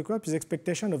p0 to the square plus the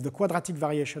expectation of the quadratic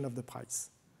variation of the price.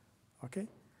 Okay?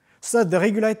 So the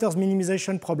regulator's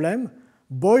minimization problem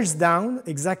boils down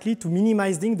exactly to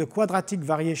minimizing the quadratic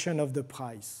variation of the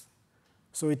price.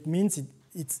 So it means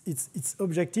its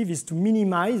objective is to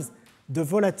minimize the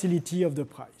volatility of the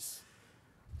price.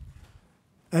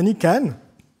 And it can.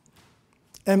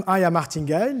 Mi are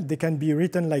martingale, they can be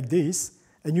written like this,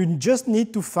 and you just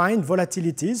need to find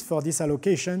volatilities for this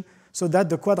allocation so that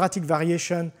the quadratic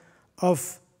variation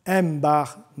of m bar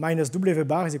minus w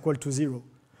bar is equal to 0.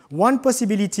 One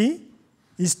possibility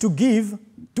is to give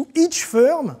to each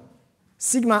firm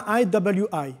sigma I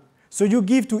wi. So you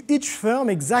give to each firm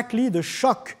exactly the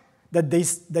shock that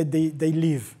they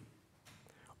live.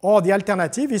 Or the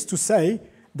alternative is to say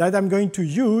that I'm going to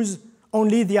use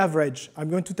only the average. I'm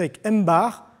going to take m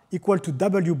bar equal to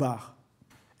w bar.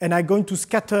 And I'm going to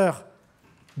scatter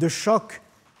the shock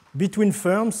between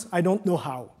firms, I don't know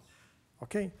how.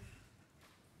 OK?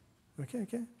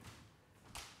 OK.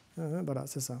 Voilà,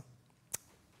 c'est ça.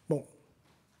 Bon.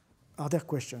 Are there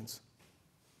questions?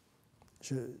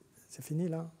 C'est fini,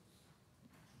 là?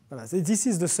 Voilà. This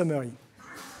is the summary.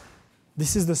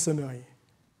 This is the summary.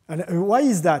 And why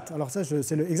is that? Alors ça,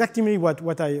 c'est exactly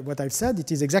what I've said.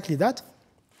 It is exactly that.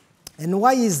 And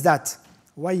why is that?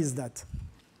 Why is that?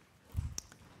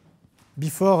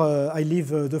 Before I leave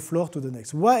the floor to the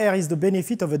next. Where is the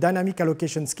benefit of a dynamic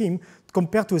allocation scheme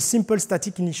compared to a simple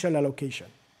static initial allocation?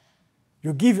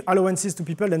 You give allowances to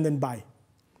people and then buy.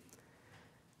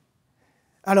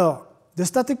 Alors, the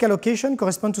static allocation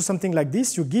corresponds to something like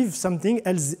this. You give something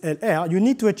LR. You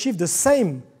need to achieve the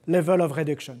same level of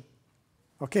reduction.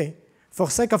 Okay? For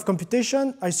sake of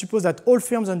computation, I suppose that all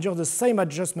firms endure the same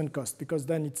adjustment cost because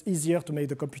then it's easier to make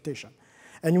the computation.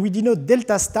 And we denote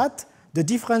delta stat, the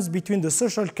difference between the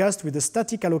social cost with the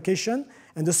static allocation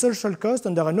and the social cost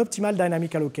under an optimal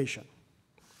dynamic allocation.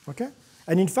 Okay?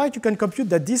 And in fact, you can compute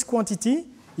that this quantity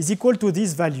is equal to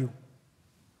this value,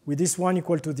 with this one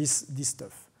equal to this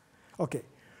stuff. Okay.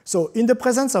 So in the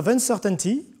presence of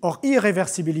uncertainty or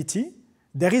irreversibility,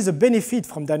 there is a benefit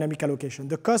from dynamic allocation.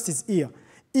 The cost is here.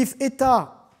 If eta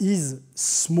is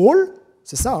small,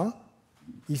 c'est ça, hein?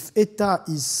 If eta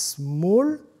is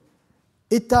small,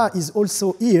 eta is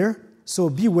also here, so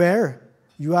beware,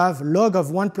 you have log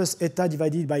of 1 plus eta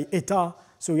divided by eta,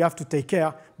 so you have to take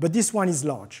care, but this one is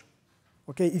large.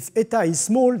 Okay? If eta is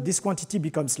small, this quantity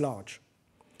becomes large.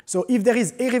 So if there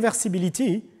is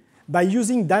irreversibility, by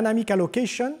using dynamic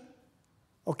allocation,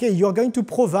 okay, you're going to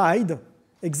provide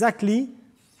exactly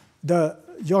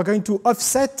you're going to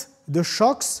offset the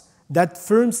shocks that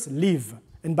firms live.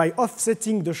 And by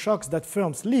offsetting the shocks that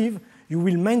firms live, you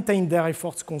will maintain their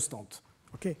efforts constant.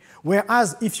 Okay?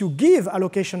 Whereas if you give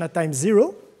allocation at time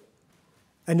 0,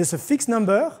 and it's a fixed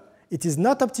number, it is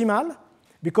not optimal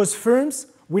because firms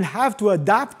will have to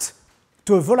adapt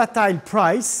to a volatile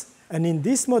price. And in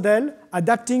this model,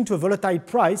 adapting to a volatile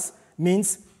price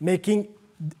means making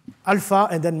alpha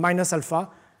and then minus alpha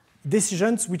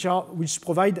decisions which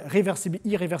provide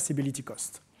irreversibility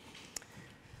cost.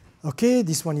 Okay,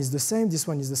 this one is the same, this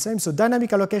one is the same. So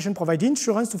dynamic allocation provides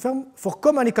insurance to firms for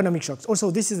common economic shocks. Also,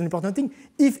 this is an important thing.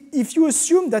 If you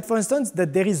assume that, for instance,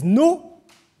 that there is no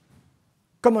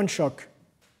common shock,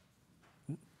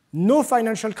 no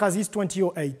financial crisis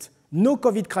 2008, no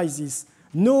COVID crisis,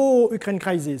 no Ukraine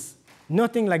crisis,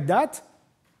 nothing like that,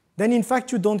 then in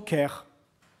fact you don't care.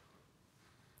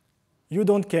 You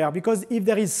don't care, because if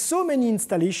there is so many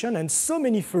installations and so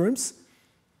many firms,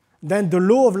 then the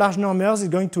law of large numbers is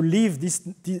going to lead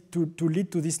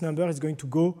to this number, is going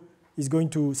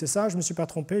to, c'est ça, je me suis pas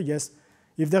trompé, yes.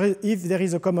 If there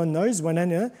is a common noise, when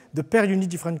the per unit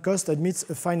different cost admits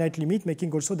a finite limit,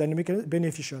 making also dynamically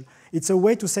beneficial. It's a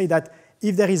way to say that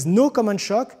if there is no common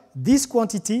shock, this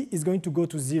quantity is going to go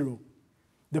to zero.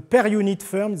 The per unit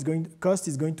firm cost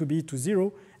is going to be to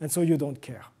zero, and so you don't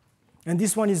care. And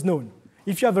this one is known.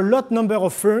 If you have a lot number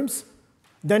of firms,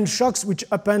 then shocks which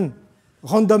happen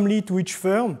randomly to each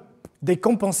firm, they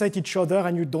compensate each other,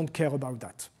 and you don't care about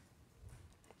that.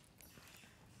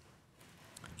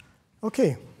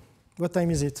 Okay, what time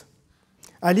is it?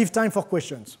 I leave time for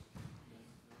questions.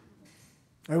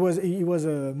 He was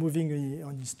moving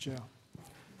on his chair.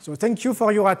 So thank you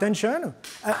for your attention.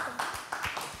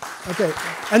 Okay,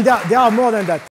 and there are more than that.